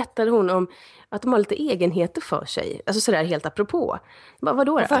 Och så berättade hon om att de har lite egenheter för sig. Alltså sådär helt apropå.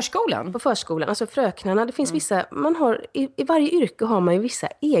 Vadå? På förskolan? På förskolan. Alltså fröknarna, det finns vissa... Man har, i varje yrke har man ju vissa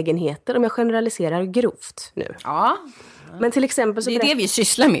egenheter. Om jag generaliserar grovt nu. Ja. Men till exempel så det är det vi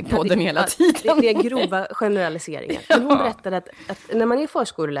sysslar med på podden hela tiden. Det är grova generaliseringar. Men hon berättade att när man är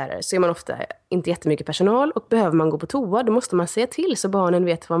förskollärare så är man ofta inte jättemycket personal. Och behöver man gå på toa, då måste man säga till så barnen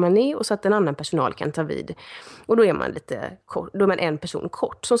vet var man är och så att en annan personal kan ta vid. Och då är man lite kort, då är man en person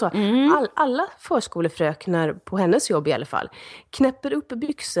kort. Som sa, alla förskolefröknar på hennes jobb i alla fall knäpper upp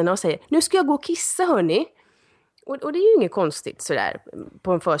byxorna och säger, nu ska jag gå och kissa hörni. Och det är ju inget konstigt sådär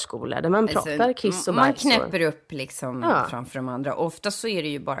på en förskola där man pratar kiss och bajs. Man knäpper upp liksom framför de andra. Ofta så är det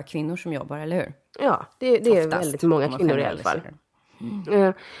ju bara kvinnor som jobbar, eller hur? Ja, det är väldigt många kvinnor i alla fall.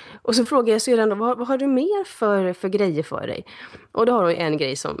 Och så frågar jag sedan då, vad har du mer för grejer för dig? Och då har hon en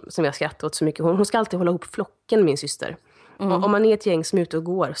grej som jag skrattar åt så mycket. Hon ska alltid hålla ihop flocken, min syster. Om man är ett gäng som är ute och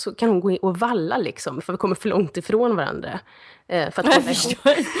går så kan hon gå in och valla liksom, för vi kommer för långt ifrån varandra. För att jag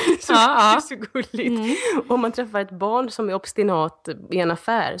förstår. Det är så gulligt. Om man träffar ett barn som är obstinat i en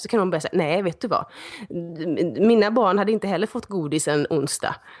affär så kan hon börja säga, nej vet du vad, mina barn hade inte heller fått godis en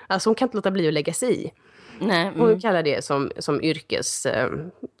onsdag. Alltså hon kan inte låta bli att lägga sig i. Nej, Hon kallar det som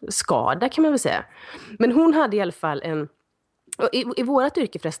yrkesskada kan man väl säga. Men hon hade i alla fall i vårat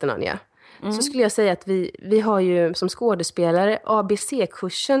yrke förresten, Anja, så skulle jag säga att vi har ju som skådespelare,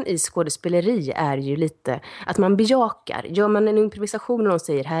 ABC-kursen i skådespeleri är ju lite att man bejakar. Gör man en improvisation och någon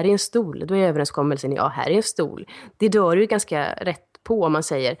säger här är en stol, då är överenskommelsen ja, här är en stol. Det dör ju ganska rätt på om man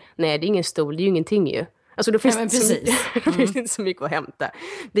säger nej, det är ingen stol, det är ju ingenting ju. Alltså då finns det finns inte så mycket att hämta.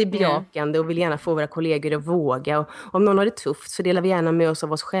 Vi är bejakande och vill gärna få våra kollegor att våga. Och om någon har det tufft så delar vi gärna med oss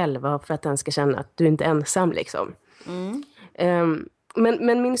av oss själva för att den ska känna att du är inte ensam liksom.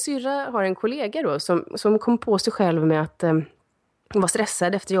 Men min syrra har en kollega då som kom på sig själv med att hon var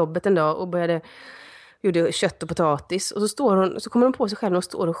stressad efter jobbet en dag och gjorde kött och potatis. Och så kommer hon på sig själv och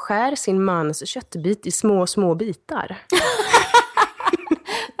står och skär sin mans köttbit i små bitar.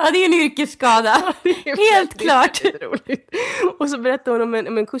 Ja, det är en yrkesskada. Helt klart. Roligt. Och så berättade hon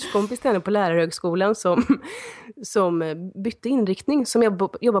om en kurskompis till henne på lärarhögskolan som bytte inriktning, som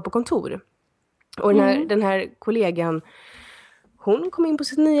jobbar på kontor. Och den här kollegan, hon kom in på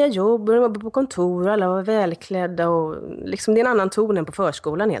sitt nya jobb och de jobbade på kontor och alla var välklädda och liksom det är en annan ton än på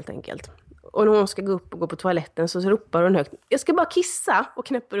förskolan helt enkelt. Och när hon ska gå upp och gå på toaletten så ropar hon högt, jag ska bara kissa, och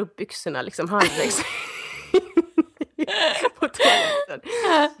knäpper upp byxorna liksom halvvägs på toaletten.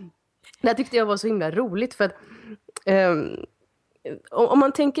 Det här tyckte jag var så himla roligt för att om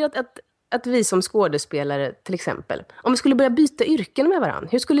man tänker att att vi som skådespelare till exempel, om vi skulle börja byta yrken med varandra,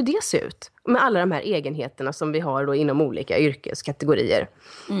 hur skulle det se ut? Med alla de här egenheterna som vi har då inom olika yrkeskategorier.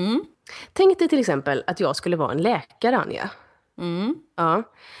 Tänk dig till exempel att jag skulle vara en läkare, Anja. Ja,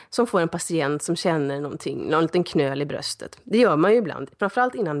 som får en patient som känner någon liten knöl i bröstet. Det gör man ju ibland.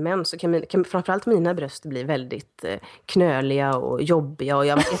 Framförallt innan män så kan framförallt mina bröst bli väldigt knöliga och jobbiga. Och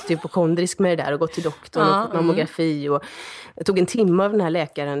jag var jättehypokondrisk med det där och gått till doktorn och fått mammografi. Och jag tog en timme av den här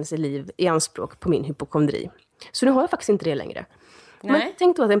läkarens liv i anspråk på min hypokondri. Så nu har jag faktiskt inte det längre. Nej. Men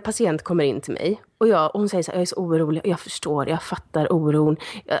tänk då att en patient kommer in till mig och hon säger så här, jag är så orolig, jag fattar oron.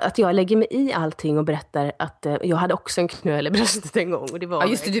 Att jag lägger mig i allting och berättar att jag hade också en knöl i bröstet en gång. Och det var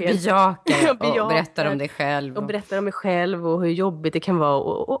just det, du bejakar och berättar om dig själv. Och berättar om mig själv och hur jobbigt det kan vara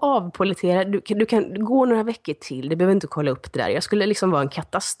och avpolitera. Du kan gå några veckor till, du behöver inte kolla upp det där. Jag skulle liksom vara en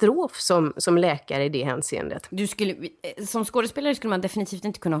katastrof som läkare i det hänseendet. Som skådespelare skulle man definitivt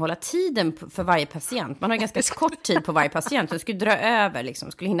inte kunna hålla tiden för varje patient. Man har ganska kort tid på varje patient. Du skulle dra över,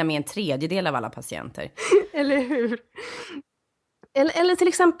 liksom, skulle hinna med en tredjedel av alla patienter. Eller hur? Eller till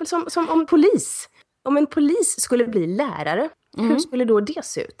exempel som om polis. Om en polis skulle bli lärare, hur skulle då det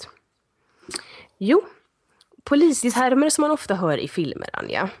se ut? Jo, polistermer som man ofta hör i filmer,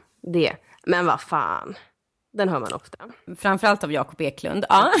 Anja. Men vad fan, den hör man ofta. Framförallt av Jakob Eklund.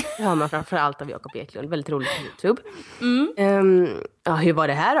 Ja, det hör man framförallt av Jakob Eklund. Väldigt roligt på YouTube. Hur var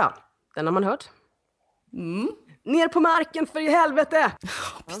det här då? Den har man hört. Ner på marken för i helvete!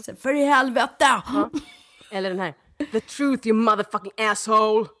 För i helvete! Ja. Eller den här. The truth, you motherfucking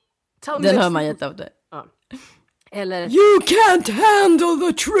asshole! Den hör man jätteofta. Ja. Eller... You can't handle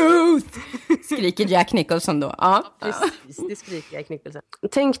the truth! Skriker Jack Nicholson då. Ja, precis. Det skriker Jack Nicholson.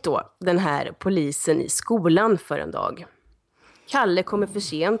 Tänk då den här polisen i skolan för en dag. Kalle kommer för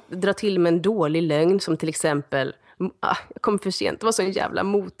sent, drar till med en dålig lögn som till exempel jag kom för sent, det var så en jävla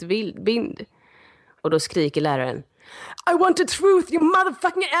motvind. Och då skriker läraren, I want the truth, you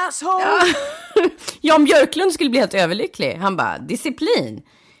motherfucking asshole! Ja. Jan Björklund skulle bli helt överlycklig. Han bara, disciplin.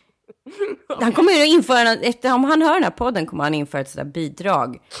 Han kommer ju införa, om han hör den här podden kommer han införa ett sådär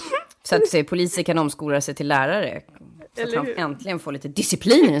bidrag. Så att poliser kan omskola sig till lärare. Så att han äntligen får lite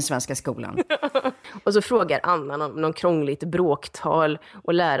disciplin i den svenska skolan. Och så frågar Anna om någon krångligt bråktal.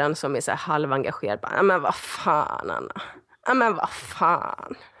 Och läraren som är så här halvengagerad. Ja men vad fan, Anna. Ja men vad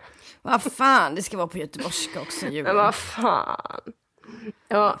fan. Vad fan, det ska vara på göteborgska också, Julia. Men vad fan.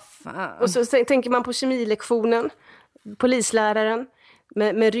 Ja, fan. Och så tänker man på kemilektionen. Polisläraren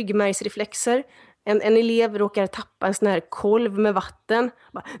med ryggmärgsreflexer. En elev råkar tappa en sån här kolv med vatten.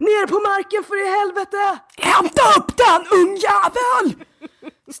 Bara, ner på marken för i helvete! Hämta upp den, ungjävel!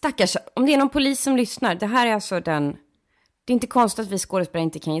 Stackars, om det är någon polis som lyssnar. Det här är alltså det är inte konstigt att vi skådespelare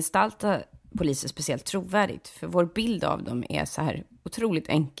inte kan gestalta poliser speciellt trovärdigt. För vår bild av dem är så här otroligt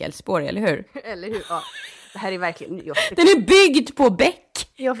enkelspårig, eller hur? Eller hur, ja. Det här är verkligen... Den är byggd på Beck!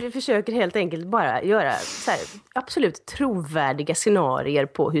 Jag försöker helt enkelt bara göra så här, absolut trovärdiga scenarier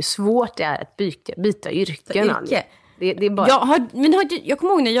på hur svårt det är att byta yrken. Det är bara... Jag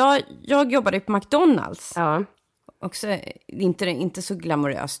kommer ihåg när jag jobbade på McDonalds. Ja. Också inte så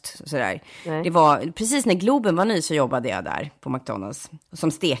glamoröst sådär. Det var precis när Globen var ny så jobbade jag där på McDonalds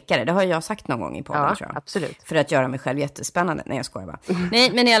som stekare. Det har jag sagt någon gång i podden, tror jag. Absolut. För att göra mig själv jättespännande. Nej, jag skojar bara.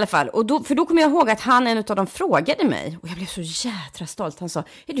 Nej, men i alla fall. Och då kommer jag ihåg att en av dem frågade mig. Och jag blev så jädra stolt. Han sa,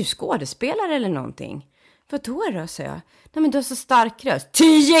 är du skådespelare eller någonting? Vadå då, sa jag. Nej, men du har så stark röst.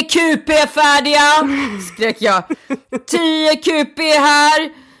 10 QP färdiga! Skrek jag. 10 QP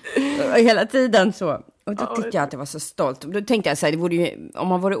här! Och hela tiden så. Och då tyckte jag att det var så stolt. Då tänkte jag så här, det vore ju, om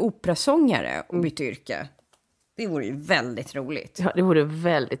man vore operasångare och bytte yrke. Det vore ju väldigt roligt. Ja, det vore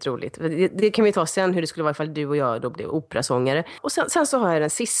väldigt roligt. Det kan vi ta sen hur det skulle vara ifall du och jag då blev operasångare. Och sen så har jag den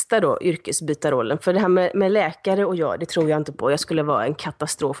sista då, yrkesbytarrollen. För det här med läkare och jag, det tror jag inte på. Jag skulle vara en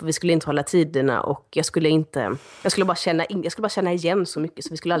katastrof. Vi skulle inte hålla tiderna och jag skulle bara känna igen så mycket så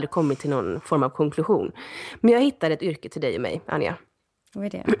vi skulle aldrig kommit till någon form av konklusion. Men jag hittade ett yrke till dig och mig, Anja. Vad är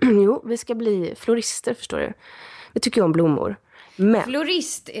det? Jo, vi ska bli florister, förstår du. Vi tycker om blommor. Men...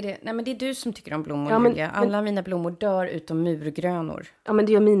 Florist är det? Nej, men det är du som tycker om blommor, Julia. Alla mina blommor dör utom murgrönor. Ja, men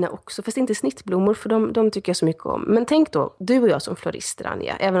det gör mina också. Fast inte snittblommor, för de tycker jag så mycket om. Men tänk då, du och jag som florister,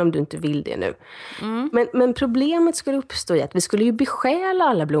 Anja. Även om du inte vill det nu. Men problemet skulle uppstå i att vi skulle ju besjäla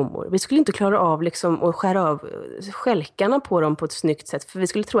alla blommor. Vi skulle inte klara av liksom att skära av skälkarna på dem på ett snyggt sätt. För vi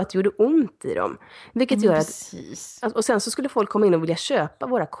skulle tro att det gjorde ont i dem. Vilket gör att... Och sen så skulle folk komma in och vilja köpa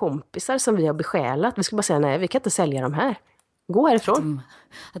våra kompisar som vi har besjälat. Vi skulle bara säga, nej, vi kan inte sälja dem här. Gå härifrån.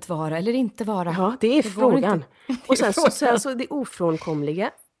 Att vara eller inte vara. Ja, det är frågan. Och sen så det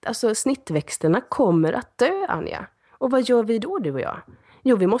ofrånkomliga. Alltså snittväxterna kommer att dö, Anja. Och vad gör vi då, du och jag?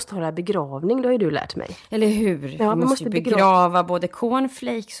 Jo, vi måste hålla begravning, det har ju du lärt mig. Eller hur? Ja, vi måste begrava både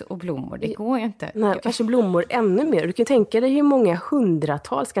cornflakes och blommor. Det går ju inte. Nej, kanske blommor ännu mer. Du kan tänka dig hur många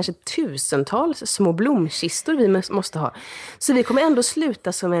hundratals, kanske tusentals små blomkistor vi måste ha. Så vi kommer ändå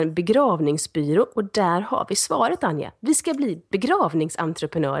sluta som en begravningsbyrå. Och där har vi svaret, Anja. Vi ska bli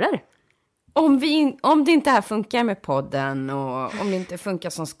begravningsentreprenörer. Om det inte här funkar med podden och om det inte funkar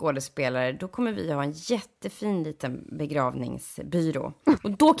som skådespelare, då kommer vi ha en jättefin liten begravningsbyrå.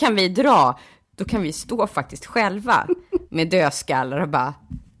 Och då kan vi stå faktiskt själva med dödskallar och bara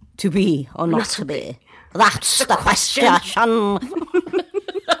to be or not to be. That's the question.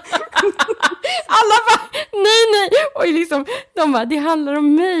 Alla bara, nej. Och liksom, de bara, det handlar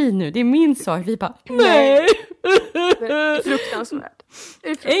om mig nu. Det är min sak. Vi bara, nej. Fruktansvärt.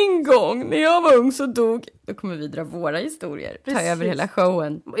 En gång när jag var ung så dog. Då kommer vi dra våra historier. Precis. Ta över hela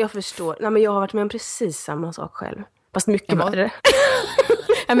showen. Jag förstår. Nej, men jag har varit med om precis samma sak själv. Fast mycket värre.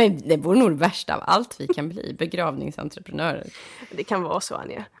 Ja, men det vore nog värst av allt vi kan bli. Begravningsentreprenörer. Det kan vara så,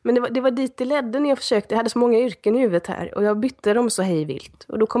 Anja. Men det var dit det ledde när jag försökte. Jag hade så många yrken i huvudet här. Och jag bytte dem så hejvilt.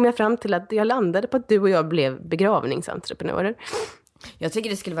 Och då kom jag fram till att jag landade på att du och jag blev begravningsentreprenörer. Jag tycker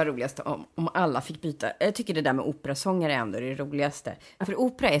det skulle vara roligast om alla fick byta. Jag tycker det där med operasångare är ändå det roligaste. För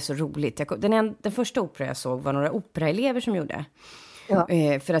opera är så roligt. Den första opera jag såg var några operaelever som gjorde. Ja.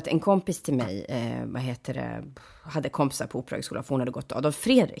 För att en kompis till mig, hade kompisar på operahögskolan, för hon hade gått Adolf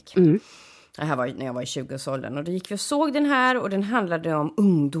Fredrik. Det här var när jag var i 20-årsåldern. Och då gick vi och såg den här, och den handlade om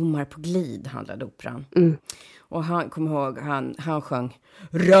ungdomar på glid, handlade operan. Och han, kom ihåg, han sjöng: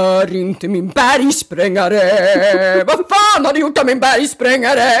 rör inte min bergsprängare! Vad fan har du gjort av min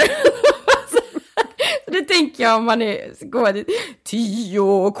bergsprängare? Det tänker jag om man går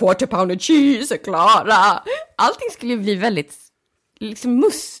 10 quarter pounder cheese är klara. Allting skulle bli väldigt liksom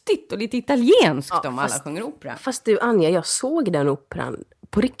mustigt och lite italienskt om alla sjunger opera. Fast du, Anja, jag såg den operan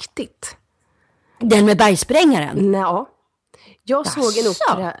på riktigt. Den med bergsprängaren? Nej, jag såg en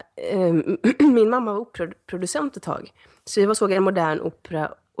opera. Min mamma var operaproducent ett tag. Så jag såg en modern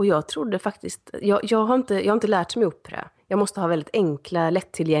opera. Och jag trodde faktiskt... Jag har inte lärt mig opera. Jag måste ha väldigt enkla,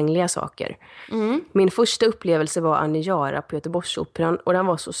 lättillgängliga saker. Min första upplevelse var Aniara på Göteborgsoperan. Och den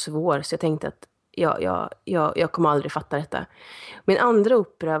var så svår så jag tänkte att jag kommer aldrig fatta detta. Min andra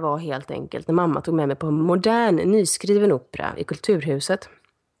opera var helt enkelt när mamma tog med mig på en modern, nyskriven opera i Kulturhuset.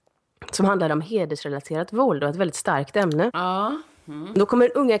 Som handlade om hedersrelaterat våld och ett väldigt starkt ämne. Då kommer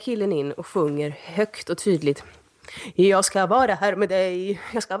den unga killen in och sjunger högt och tydligt: jag ska vara här med dig,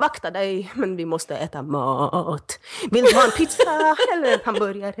 jag ska vakta dig, men vi måste äta mat. Vill du ha en pizza eller en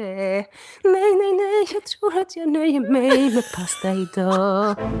hamburgare? Nej, jag tror att jag nöjer mig med pasta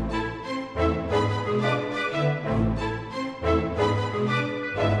idag.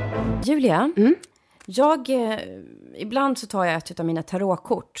 Julia, ibland så tar jag ett av mina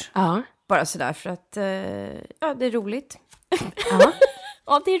tarotkort. Bara sådär för att, det är roligt.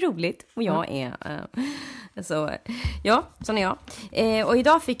 Ja, det är roligt. Och jag är, sån är jag. Och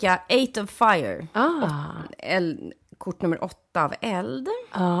idag fick jag 8 of Fire. Kort nummer 8 av eld.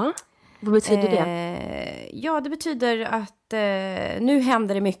 Vad betyder det? Ja, det betyder att nu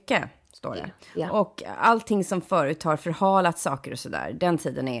händer det mycket. Står det. Yeah. Och allting som förut har förhalat saker och sådär, den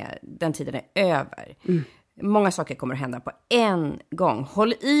tiden är över. Många saker kommer att hända på en gång.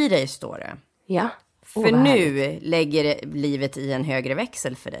 Håll i dig, står det. Ja. För nu lägger livet i en högre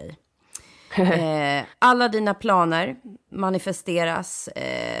växel för dig. Alla dina planer manifesteras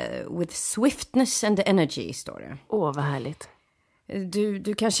with swiftness and energy, står det. Vad härligt.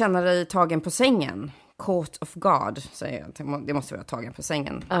 Du kan känna dig tagen på sängen. Caught of God, säger jag. Det måste vara tagen på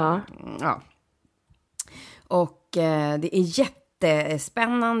sängen. Ja. Och det är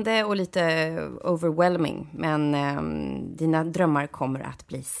jättespännande och lite overwhelming. Men dina drömmar kommer att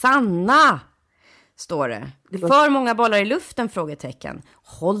bli sanna, står det. För många bollar i luften, frågetecken.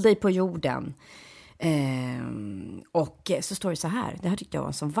 Håll dig på jorden. Och så står det så här. Det här tyckte jag var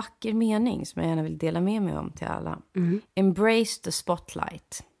en sån vacker mening som jag gärna vill dela med mig om till alla. Embrace the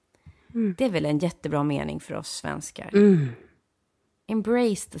spotlight. Det är väl en jättebra mening för oss svenskar.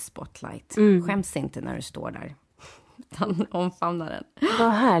 Embrace the spotlight. Skäms inte när du står där. Utan omfamna den.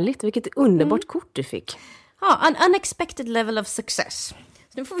 Vad härligt. Vilket underbart kort du fick. Ja, an unexpected level of success.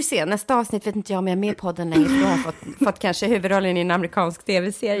 Så nu får vi se. Nästa avsnitt vet inte jag om jag är med på den längre. För du har fått kanske huvudrollen i en amerikansk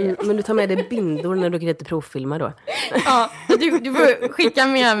tv-serie. Men du tar med dig bindor när du åker till provfilma då. Ja, du får skicka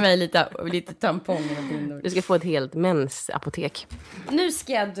med mig lite tamponger och bindor. Du ska få ett helt mensapotek. Nu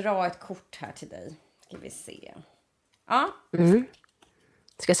ska jag dra ett kort här till dig. Ska vi se. Ja.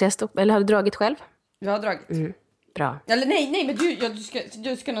 Ska jag säga stopp? Eller har du dragit själv? Jag har dragit. Bra. Eller nej, men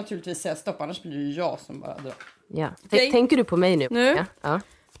du ska naturligtvis säga stopp, annars blir det ju jag som bara drar. Ja. Okej. Tänker du på mig nu? Nu? Ja.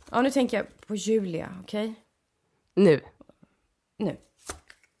 Ja, nu tänker jag på Julia, okej? Nu.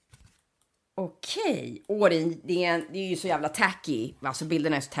 Okej. Det är ju så jävla tacky. Alltså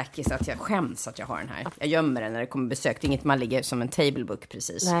bilden är så tacky så att jag skäms att jag har den här. Jag gömmer den när det kommer besök. Det är inget man ligger som en tablebook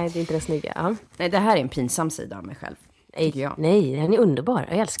precis. Nej, det är inte den snygga. Ja. Nej, det här är en pinsam sida av mig själv. Nej, den är underbar.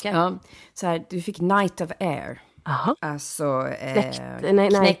 Jag älskar. Ja, så här, du fick Night of Air. Aha. Alltså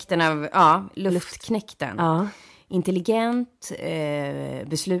Knäkten av luftknäkten. Ja. Intelligent,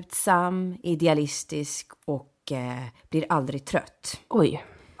 beslutsam, idealistisk och blir aldrig trött. Oj,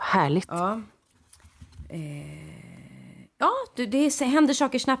 härligt. Ja. Det händer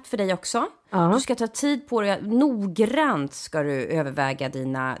saker snabbt för dig också. Du ska ta tid på det. Noggrant ska du överväga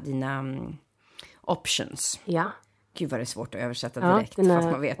dina options. Ja. Gud vad det är svårt att översätta direkt. Dina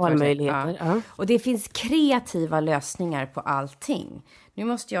fast man vet valmöjligheter. Ja. Och det finns kreativa lösningar på allting. Nu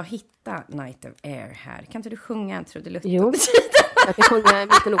måste jag hitta Night of Air här. Kan inte du sjunga en trudelutt? Jo, jag kan sjunga en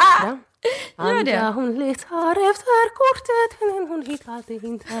liten opera. Gör det. Hon letar efter kortet, men hon hittar det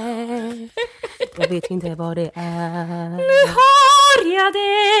inte. Jag vet inte vad det är. Nu har jag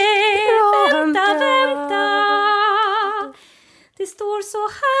det. Vänta. Det står så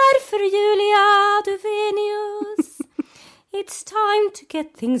här för Julia Duvenius. It's time to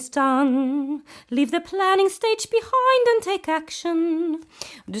get things done. Leave the planning stage behind and take action.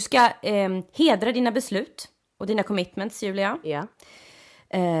 Du ska hedra dina beslut och dina commitments, Julia. Ja.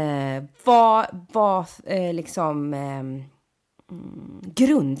 Var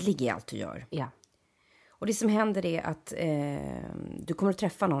grundlig i allt du gör. Ja. Och det som händer är att du kommer att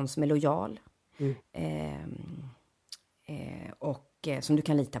träffa någon som är lojal. Och som du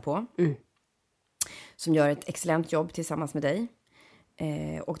kan lita på. Som gör ett excellent jobb tillsammans med dig.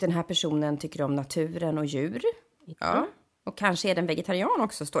 Och den här personen tycker om naturen och djur. Ja. Och kanske är den vegetarian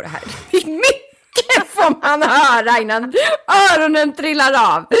också, står det här. Mycket får man höra innan öronen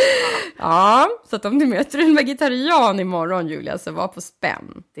trillar av. Ja, så att om du möter en vegetarian imorgon, Julia, så var på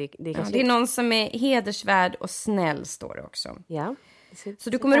spänn. Det är någon som är hedersvärd och snäll, står det också. Ja. Så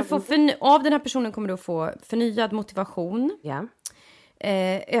du kommer att få av den här personen kommer du att få förnyad motivation. Ja.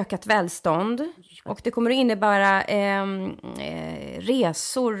 Ökat välstånd. Och det kommer att innebära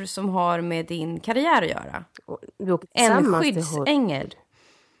resor som har med din karriär att göra. En skyddsängel.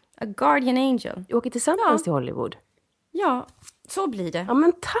 A guardian angel. Du åker tillsammans till Hollywood. Ja, så blir det. Ja,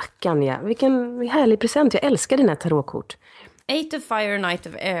 men tack Anja. Vilken härlig present. Jag älskar dina tarotkort. 8 of Fire, Night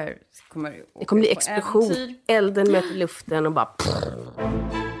of Air. Det kommer bli explosion. Äventyr. Elden möter luften och bara...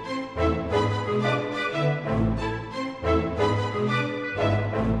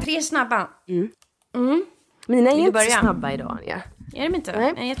 Tre snabba. Mina är inte så snabba idag, Anja. Är de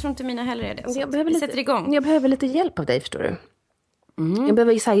inte? Nej, jag tror inte mina heller är det. Vi sätter igång. Jag behöver lite hjälp av dig, förstår du. Jag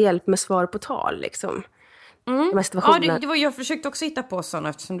behöver så här hjälp med svar på tal, liksom. Jag försökte också hitta på sådana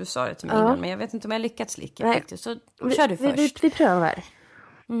eftersom du sa det till mig innan. Men jag vet inte om jag lyckats lika riktigt. Så kör du först. Vi prövar.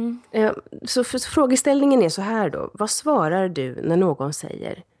 Så frågeställningen är så här då. Vad svarar du när någon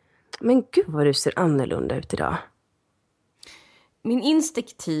säger: men gud vad du ser annorlunda ut idag? Min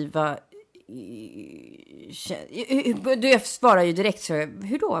instinktiva... Jag svarar ju direkt så.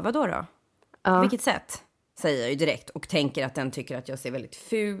 Hur då? Vad då? På vilket sätt? Säger jag ju direkt. Och tänker att den tycker att jag ser väldigt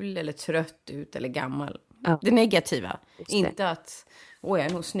ful eller trött ut eller gammal. Det negativa. Inte att jag är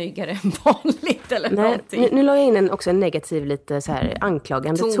nog snyggare än vanligt eller någonting. Nu la jag in också en negativ, lite så här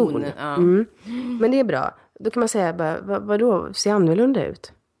anklagande ton. Ja. Men det är bra. Då kan man säga bara, vadå? Ser annorlunda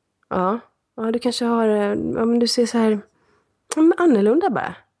ut? Ja, du kanske har... men du ser så här annorlunda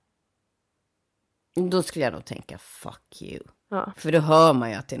bara. Då skulle jag nog tänka, fuck you. Ja. För då hör man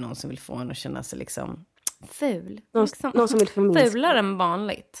ju att det är någon som vill få en att känna sig liksom ful. Någon som vill förminska. Fulare än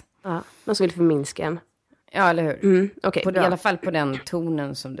vanligt. Ja, någon som vill förminska en. Ja, eller hur? Okay, I alla fall på den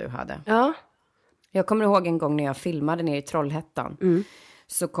tonen som du hade. Ja. Jag kommer ihåg en gång när jag filmade nere i Trollhättan.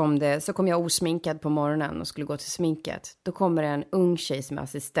 Så kom jag osminkad på morgonen och skulle gå till sminket. Då kommer en ung tjej som är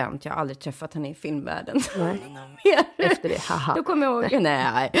assistent. Jag har aldrig träffat henne i filmvärlden. Nej. Efter det, haha. Då kommer jag ihåg,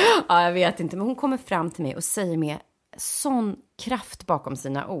 jag vet inte. Men hon kommer fram till mig och säger med sån kraft bakom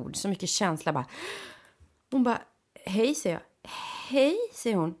sina ord. Så mycket känsla bara. Hon bara, hej, säger jag. Hej,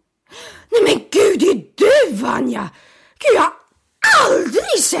 säger hon. Nej men gud, det är du, Vanja! Gud, jag har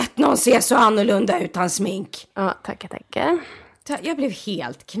aldrig sett någon se så annorlunda utan smink. Ja, tackar. Jag blev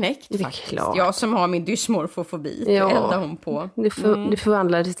helt knäckt faktiskt. Klart. Jag som har min dysmorfofobi, det eldar hon på. Du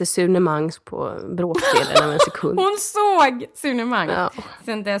förvandlades till Sunemangs på bråkdelen av en sekund. Hon såg Sunemang. Ja.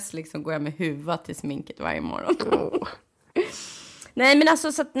 Sen dess liksom går jag med huvudet till sminket varje morgon. Nej, men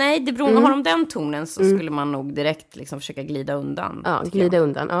alltså så att, nej, det beror, har de den tonen så skulle man nog direkt liksom försöka glida undan. Ja, glida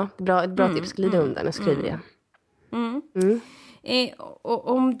undan. Ja, bra tips. Glida undan, jag skriver det. Och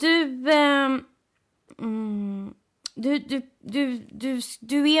om du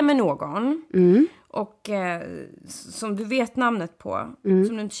är med någon och som du vet namnet på,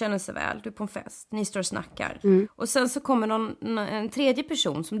 som du inte känner så väl, du är på en fest, ni står och snackar. Och sen så kommer en tredje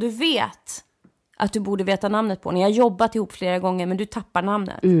person som du vet att du borde veta namnet på. Ni har jobbat ihop flera gånger men du tappar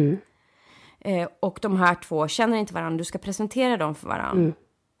namnet. Och de här två känner inte varandra, du ska presentera dem för varandra.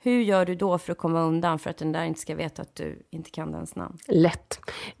 Hur gör du då för att komma undan för att den där inte ska veta att du inte kan dens namn? Lätt.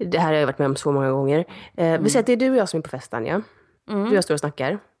 Det här har jag varit med om så många gånger. Vi säger att det är du och jag som är på festen, ja. Du och jag står och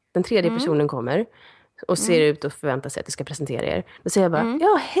snackar. Den tredje personen kommer och ser ut och förväntar sig att du ska presentera er. Då säger jag bara,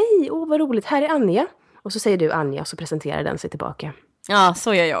 ja hej, vad roligt, här är Anja. Och så säger du Anja och så presenterar den sig tillbaka. Ja,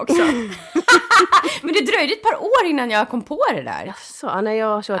 så gör jag också. Men det dröjde ett par år innan jag kom på det där. Jaså, när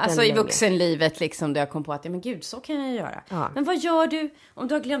jag kört alltså i vuxenlivet liksom, där jag kom på att, men gud, så kan jag göra. Ja. Men vad gör du om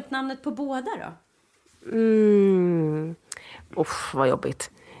du har glömt namnet på båda då? Vad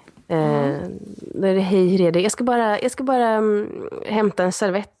jobbigt. Hej, hur är det? Jag ska bara hämta en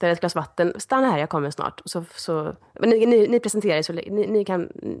servett eller ett glas vatten. Stanna här, jag kommer snart. Men ni presenterar er så ni kan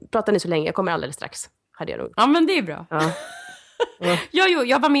prata så länge. Jag kommer alldeles strax. Hade jag nog. Ja, men det är bra. Ja.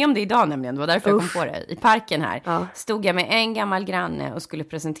 Jag var med om det idag nämligen. Det var därför jag kom på det. I parken här stod jag med en gammal granne och skulle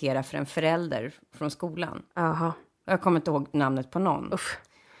presentera för en förälder från skolan. Jag kommer inte ihåg namnet på någon.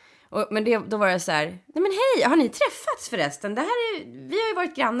 Men då var det så här, nej men hej, har ni träffats förresten? Vi har ju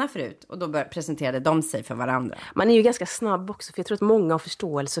varit grannar förut. Och då presenterade de sig för varandra. Man är ju ganska snabb också, för jag tror att många har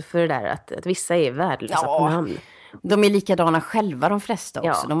förståelse för det där, att vissa är värdelösa på namn. De är likadana själva, de flesta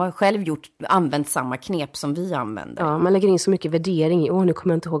också. Ja. De har själv använt samma knep som vi använder. Ja, man lägger in så mycket värdering i, nu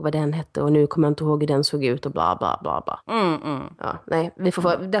kommer jag inte ihåg vad den hette och nu kommer jag inte ihåg hur den såg ut och bla bla bla bla. Ja, nej,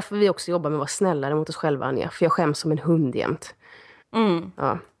 därför vi också jobbar med att vara snällare mot oss själva, Anja. För jag skäms som en hund jämt.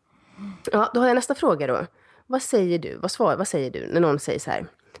 Ja, då har jag nästa fråga då. Vad säger du? Vad säger du när någon säger så här?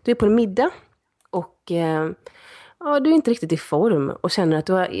 Du är på en middag och du är inte riktigt i form och känner att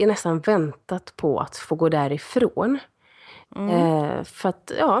du är nästan väntat på att få gå därifrån. För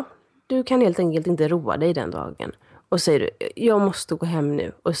att du kan helt enkelt inte roa dig den dagen. Och säger du, jag måste gå hem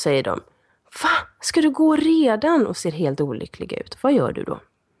nu. Och säger de, va? Ska du gå redan? Och ser helt olycklig ut. Vad gör du då?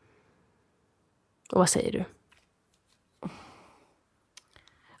 Och vad säger du?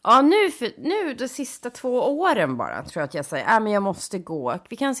 Ja, nu de sista 2 åren bara tror jag att jag säger, men jag måste gå.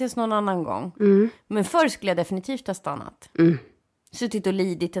 Vi kan ses någon annan gång. Men förr skulle jag definitivt ha stannat. Suttit och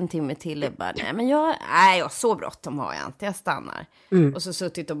lidit en timme till och bara, nej men jag så bråttom har jag inte, jag stannar. Och så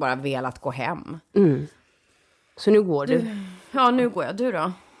suttit och bara velat gå hem. Så nu går du? Ja, nu går jag. Du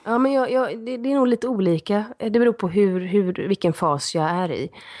då? Ja, men det är nog lite olika. Det beror på vilken fas jag är i.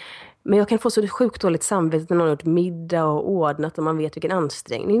 Men jag kan få så sjukt dåligt samvete när någon har gjort middag och ordnat och man vet vilken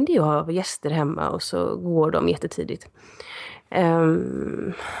ansträngning det är att ha gäster hemma och så går de jättetidigt.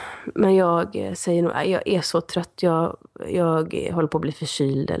 Men jag säger nog, jag är så trött, jag håller på att bli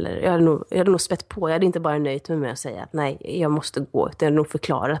förkyld eller jag hade nog spett på. Jag hade inte bara nöjt mig med att säga att nej, jag måste gå. Jag hade nog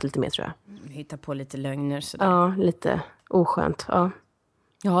förklarat lite mer, tror jag. Hitta på lite lögner sådär. Ja, lite oskönt, ja.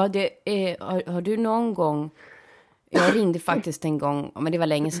 Ja, har du någon gång... Jag ringde faktiskt en gång, men det var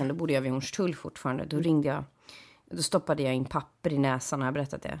länge sedan, då bodde jag vid Hornstull fortfarande. Då stoppade jag in papper i näsan, har jag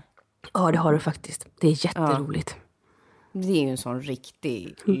berättat det? Ja, det har du faktiskt. Det är jätteroligt. Ja. Det är ju en sån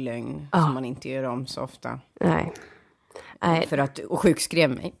riktig lögn som man inte gör om så ofta. Nej. Och sjukskrev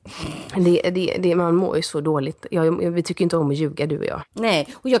mig. Man mår ju så dåligt. Vi tycker inte om att ljuga, du och jag. Nej,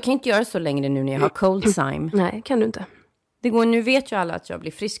 och jag kan inte göra så längre nu när jag har cold-sime. Nej, kan du inte. Nu vet ju alla att jag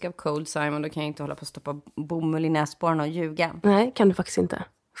blir frisk av cold-sime och då kan jag inte hålla på att stoppa bomull i näsborrarna och ljuga. Nej, kan du faktiskt inte.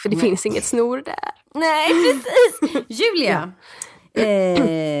 För det finns inget snor där. Nej, precis. Julia,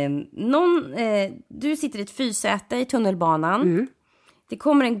 du sitter i ett fyrsäte i tunnelbanan. Det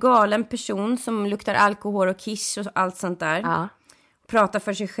kommer en galen person som luktar alkohol och kiss och allt sånt där. Ja. Pratar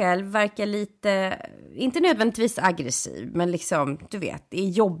för sig själv, verkar lite, inte nödvändigtvis aggressiv, men liksom, du vet, det är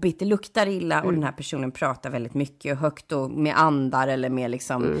jobbigt, det luktar illa och den här personen pratar väldigt mycket och högt och med andar eller med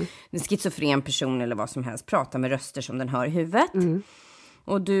liksom en schizofren person eller vad som helst, pratar med röster som den hör i huvudet.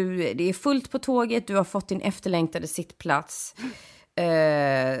 Och det är fullt på tåget, du har fått din efterlängtade sittplats.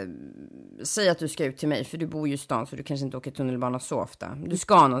 Säg att du ska ut till mig, för du bor ju i stan så du kanske inte åker tunnelbana så ofta. Du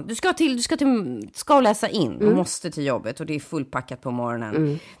ska läsa in och måste till jobbet och det är fullpackat på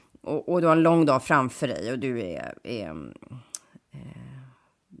morgonen. Och du har en lång dag framför dig och du är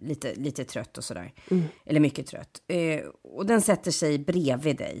lite trött och sådär. Eller mycket trött. Och den sätter sig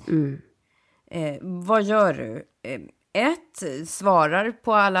bredvid dig. Vad gör du? svarar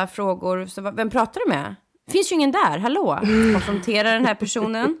på alla frågor. Så vem pratar du med? Finns ju ingen där, hallå? Konfrontera den här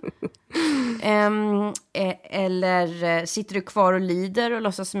personen. Eller sitter du kvar och lider och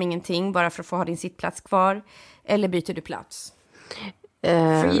låtsas som ingenting bara för att få ha din sittplats kvar? Eller byter du plats?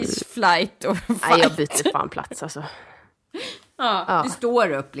 Freeze, flight och fight. Nej, jag byter fan plats alltså. Ja. Du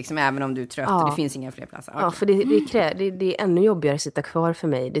står upp liksom, även om du är trött och det finns inga fler platser. Okay. Ja, för det är ännu jobbigare att sitta kvar för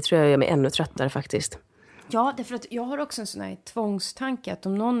mig. Det tror jag gör mig ännu tröttare faktiskt. Ja, därför att jag har också en sån här tvångstanke att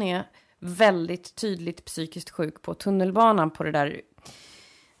om någon är väldigt tydligt psykiskt sjuk på tunnelbanan på det där,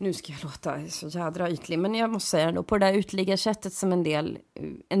 nu ska jag låta så jädra ytlig, men jag måste säga ändå, på det där utliggarsättet som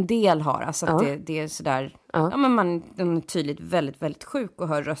en del har, alltså att det är sådär, men de är tydligt väldigt, väldigt sjuk och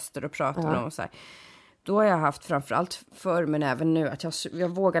hör röster och pratar med dem och så här. Då har jag haft framförallt förr, men även nu, att jag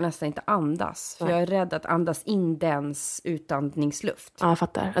vågar nästan inte andas. För jag är rädd att andas in dens utandningsluft. Ja, jag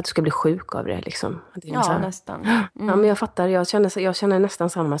fattar. Att du ska bli sjuk av det liksom. Att det är ja, nästan. Ja, men jag fattar. Jag känner nästan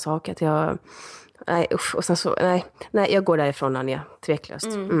samma sak. Att jag... Nej, usch. Och sen så... Nej, jag går därifrån, Anja. Tveklöst.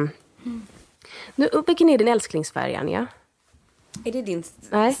 Nu, vilken är din älsklingsfärg, Anja? Är det din...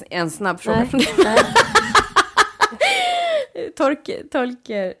 En snabb fråga från dig?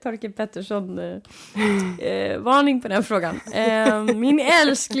 Torke Pettersson varning på den frågan. Min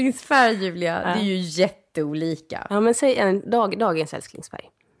älsklingsfärg, Julia, det är ju jätteolika. Ja, men säg dagens älsklingsfärg.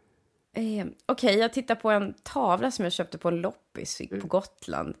 Okej, jag tittar på en tavla som jag köpte på en loppis på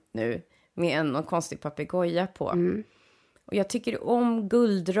Gotland nu, med någon konstig papegoja på. Och jag tycker om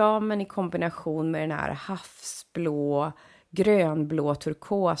guldramen i kombination med den här havsblå, grönblå,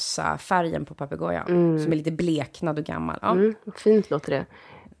 turkosa färgen på papegojan. Som är lite bleknad och gammal. Ja. Fint låter det.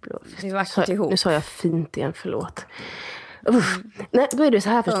 Det är vackert ihop. Nu sa jag fint igen, förlåt. Nej, då är det så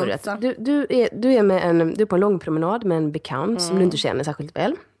här, förstår du. Att du är på en lång promenad med en bekant som du inte känner särskilt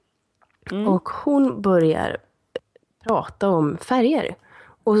väl. Och hon börjar prata om färger.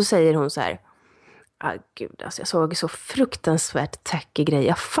 Och så säger hon så här: gud, alltså jag såg så fruktansvärt tacky grej.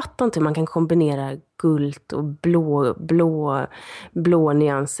 Jag fattar inte hur man kan kombinera guld och blå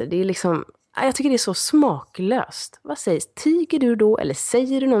nyanser. Det är liksom, jag tycker det är så smaklöst. Vad sägs? Tiger du då? Eller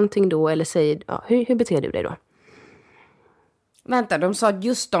säger du någonting då? Eller hur beter du dig då? Vänta, de sa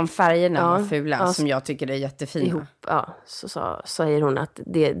just de färgerna var fula som jag tycker är jättefina. Så säger hon att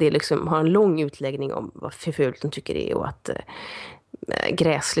det liksom har en lång utläggning om vad för fult hon tycker det är och att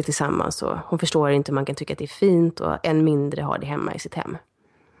gräsligt tillsammans. Och hon förstår inte hur man kan tycka att det är fint och än mindre ha det hemma i sitt hem.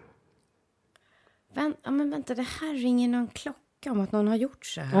 Men vänta, det här ringer någon klocka om att någon har gjort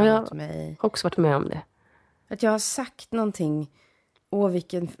så här mot mig. Jag har också varit med om det. Att jag har sagt någonting.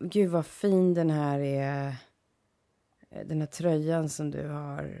 Gud vad fin den här är. Den här tröjan som du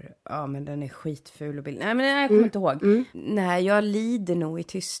har. Ja, men den är skitful och billig. Nej, men jag kommer inte ihåg. Nej, jag lider nog i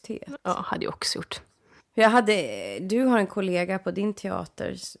tysthet. Ja, hade jag också gjort. Du har en kollega på din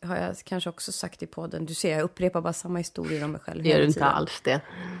teater, har jag kanske också sagt i podden. Du ser, jag upprepar bara samma historier om mig själv. Gör du inte alls det?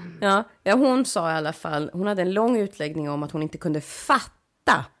 Ja, hon sa i alla fall, hon hade en lång utläggning om att hon inte kunde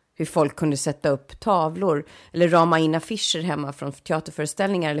fatta hur folk kunde sätta upp tavlor eller rama in affischer hemma från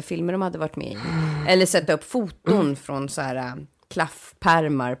teaterföreställningar eller filmer de hade varit med i. Eller sätta upp foton från så här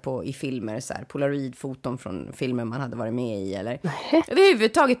klaffpärmar i filmer, så här polaroidfoton från filmer man hade varit med i eller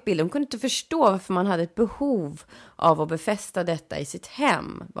överhuvudtaget bilder. Hon kunde inte förstå varför man hade ett behov av att befästa detta i sitt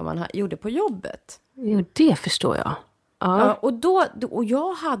hem, vad man gjorde på jobbet. Jo, det förstår jag. Ja, och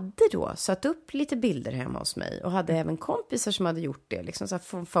jag hade då satt upp lite bilder hemma hos mig och hade även kompisar som hade gjort det, liksom så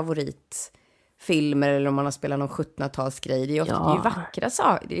här favoritfilmer eller om man har spelat någon 1700-talsgrej. Det är ju vackra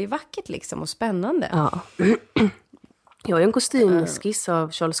saker, det är vackert liksom och spännande. Ja. Jag har ju en kostymskiss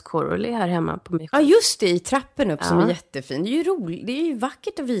av Charles Corley här hemma på mig. Ja, just det, i trappen upp som är jättefin. Det är ju roligt, det är ju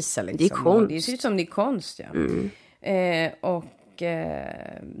vackert att visa liksom. Det är konst. Det ser ut som det är konst, ja.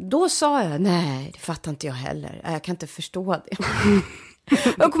 Då sa jag, nej, det fattar inte jag heller. Jag kan inte förstå det.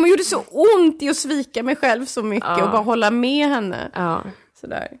 Jag gjorde så ont i att svika mig själv så mycket och bara hålla med henne. Ja.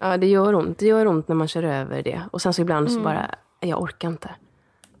 Sådär. Ja, det gör ont. Det gör ont när man kör över det. Och sen så ibland så bara, jag orkar inte.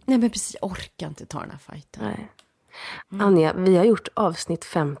 Nej, men precis, jag orkar inte ta den här fighten. Nej. Anja, vi har gjort avsnitt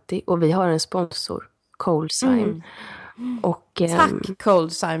 50 och vi har en sponsor, Coldsime. Och, tack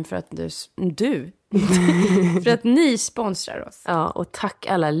Coldsime för att du för att ni sponsrar oss. Ja, och tack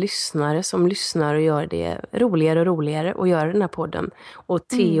alla lyssnare som lyssnar och gör det roligare och roligare och gör den här podden. Och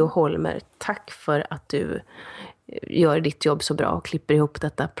Theo Holmer, tack för att du gör ditt jobb så bra och klipper ihop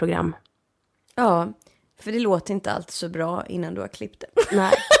detta program. Ja, för det låter inte alltid så bra innan du har klippt det.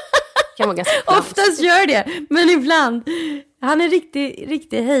 Nej. Oftast gör det, men ibland. Han är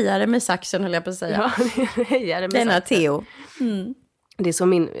riktig hejare med saxen, höll jag på att säga. Ja, hejare med denna saxen. Theo. Det är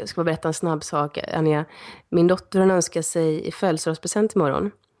som jag ska bara berätta en snabb sak, Anja. Min dotter, hon önskar sig i födelsedagspresent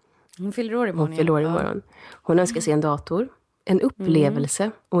imorgon. Hon fyller år imorgon. Hon fyller år imorgon. Hon önskar sig en dator, en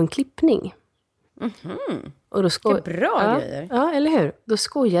upplevelse och en klippning. Och då bra grejer. Ja, eller hur? Då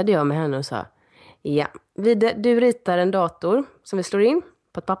skojade jag med henne och sa, ja, du ritar en dator som vi slår in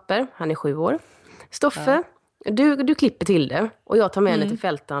på ett papper. Han är 7 år. Stoffe, du klipper till det. Och jag tar med henne till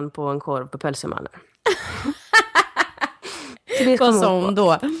fältan på en korv på Pölsemannen. Vad sa hon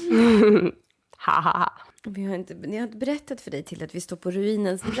då? Haha. Jag har inte berättat för dig till att vi står på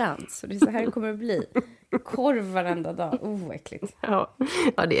ruinens brant. Så det är så här det kommer att bli. Korv varenda dag. Äckligt. Ja,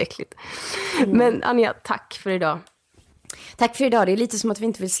 det är äckligt. Men Anja, tack för idag. Tack för idag. Det är lite som att vi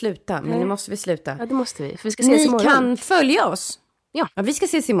inte vill sluta. Men nu måste vi sluta. Ja, det måste vi. För vi ska ses imorgon. Ni kan följa oss. Ja, vi ska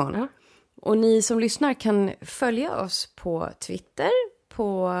ses imorgon. Ja. Och ni som lyssnar kan följa oss på Twitter,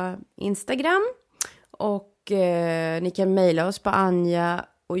 på Instagram. Och ni kan mejla oss på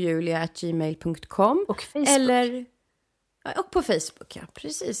anja.julia@gmail.com. Och Facebook. Och på Facebook, ja,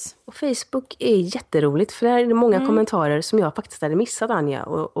 precis. Och Facebook är jätteroligt, för där är det många kommentarer som jag faktiskt hade missat, Anja,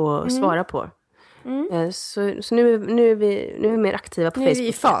 och svara på. Så nu är vi mer aktiva på Facebook. Nu är vi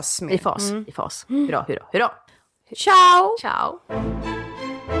i fas med. I fas. Hurra. Ciao! Ciao!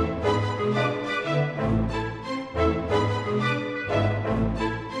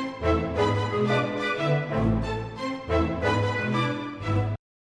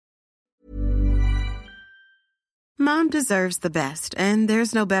 Mom deserves the best, and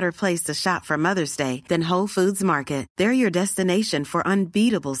there's no better place to shop for Mother's Day than Whole Foods Market. They're your destination for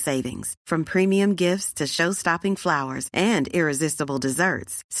unbeatable savings, from premium gifts to show-stopping flowers and irresistible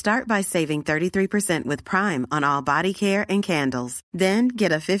desserts. Start by saving 33% with Prime on all body care and candles. Then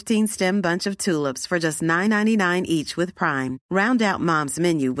get a 15-stem bunch of tulips for just $9.99 each with Prime. Round out Mom's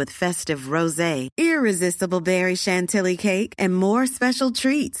menu with festive rosé, irresistible berry chantilly cake, and more special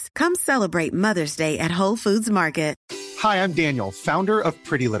treats. Come celebrate Mother's Day at Whole Foods Market. Hi, I'm Daniel, founder of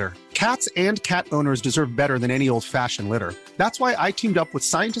Pretty Litter. Cats and cat owners deserve better than any old-fashioned litter. That's why I teamed up with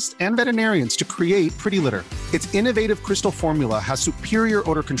scientists and veterinarians to create Pretty Litter. Its innovative crystal formula has superior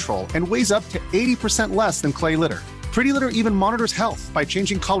odor control and weighs up to 80% less than clay litter. Pretty Litter even monitors health by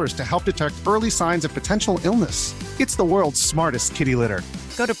changing colors to help detect early signs of potential illness. It's the world's smartest kitty litter.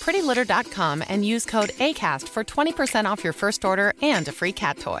 Go to prettylitter.com and use code ACAST for 20% off your first order and a free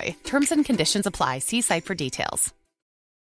cat toy. Terms and conditions apply. See site for details.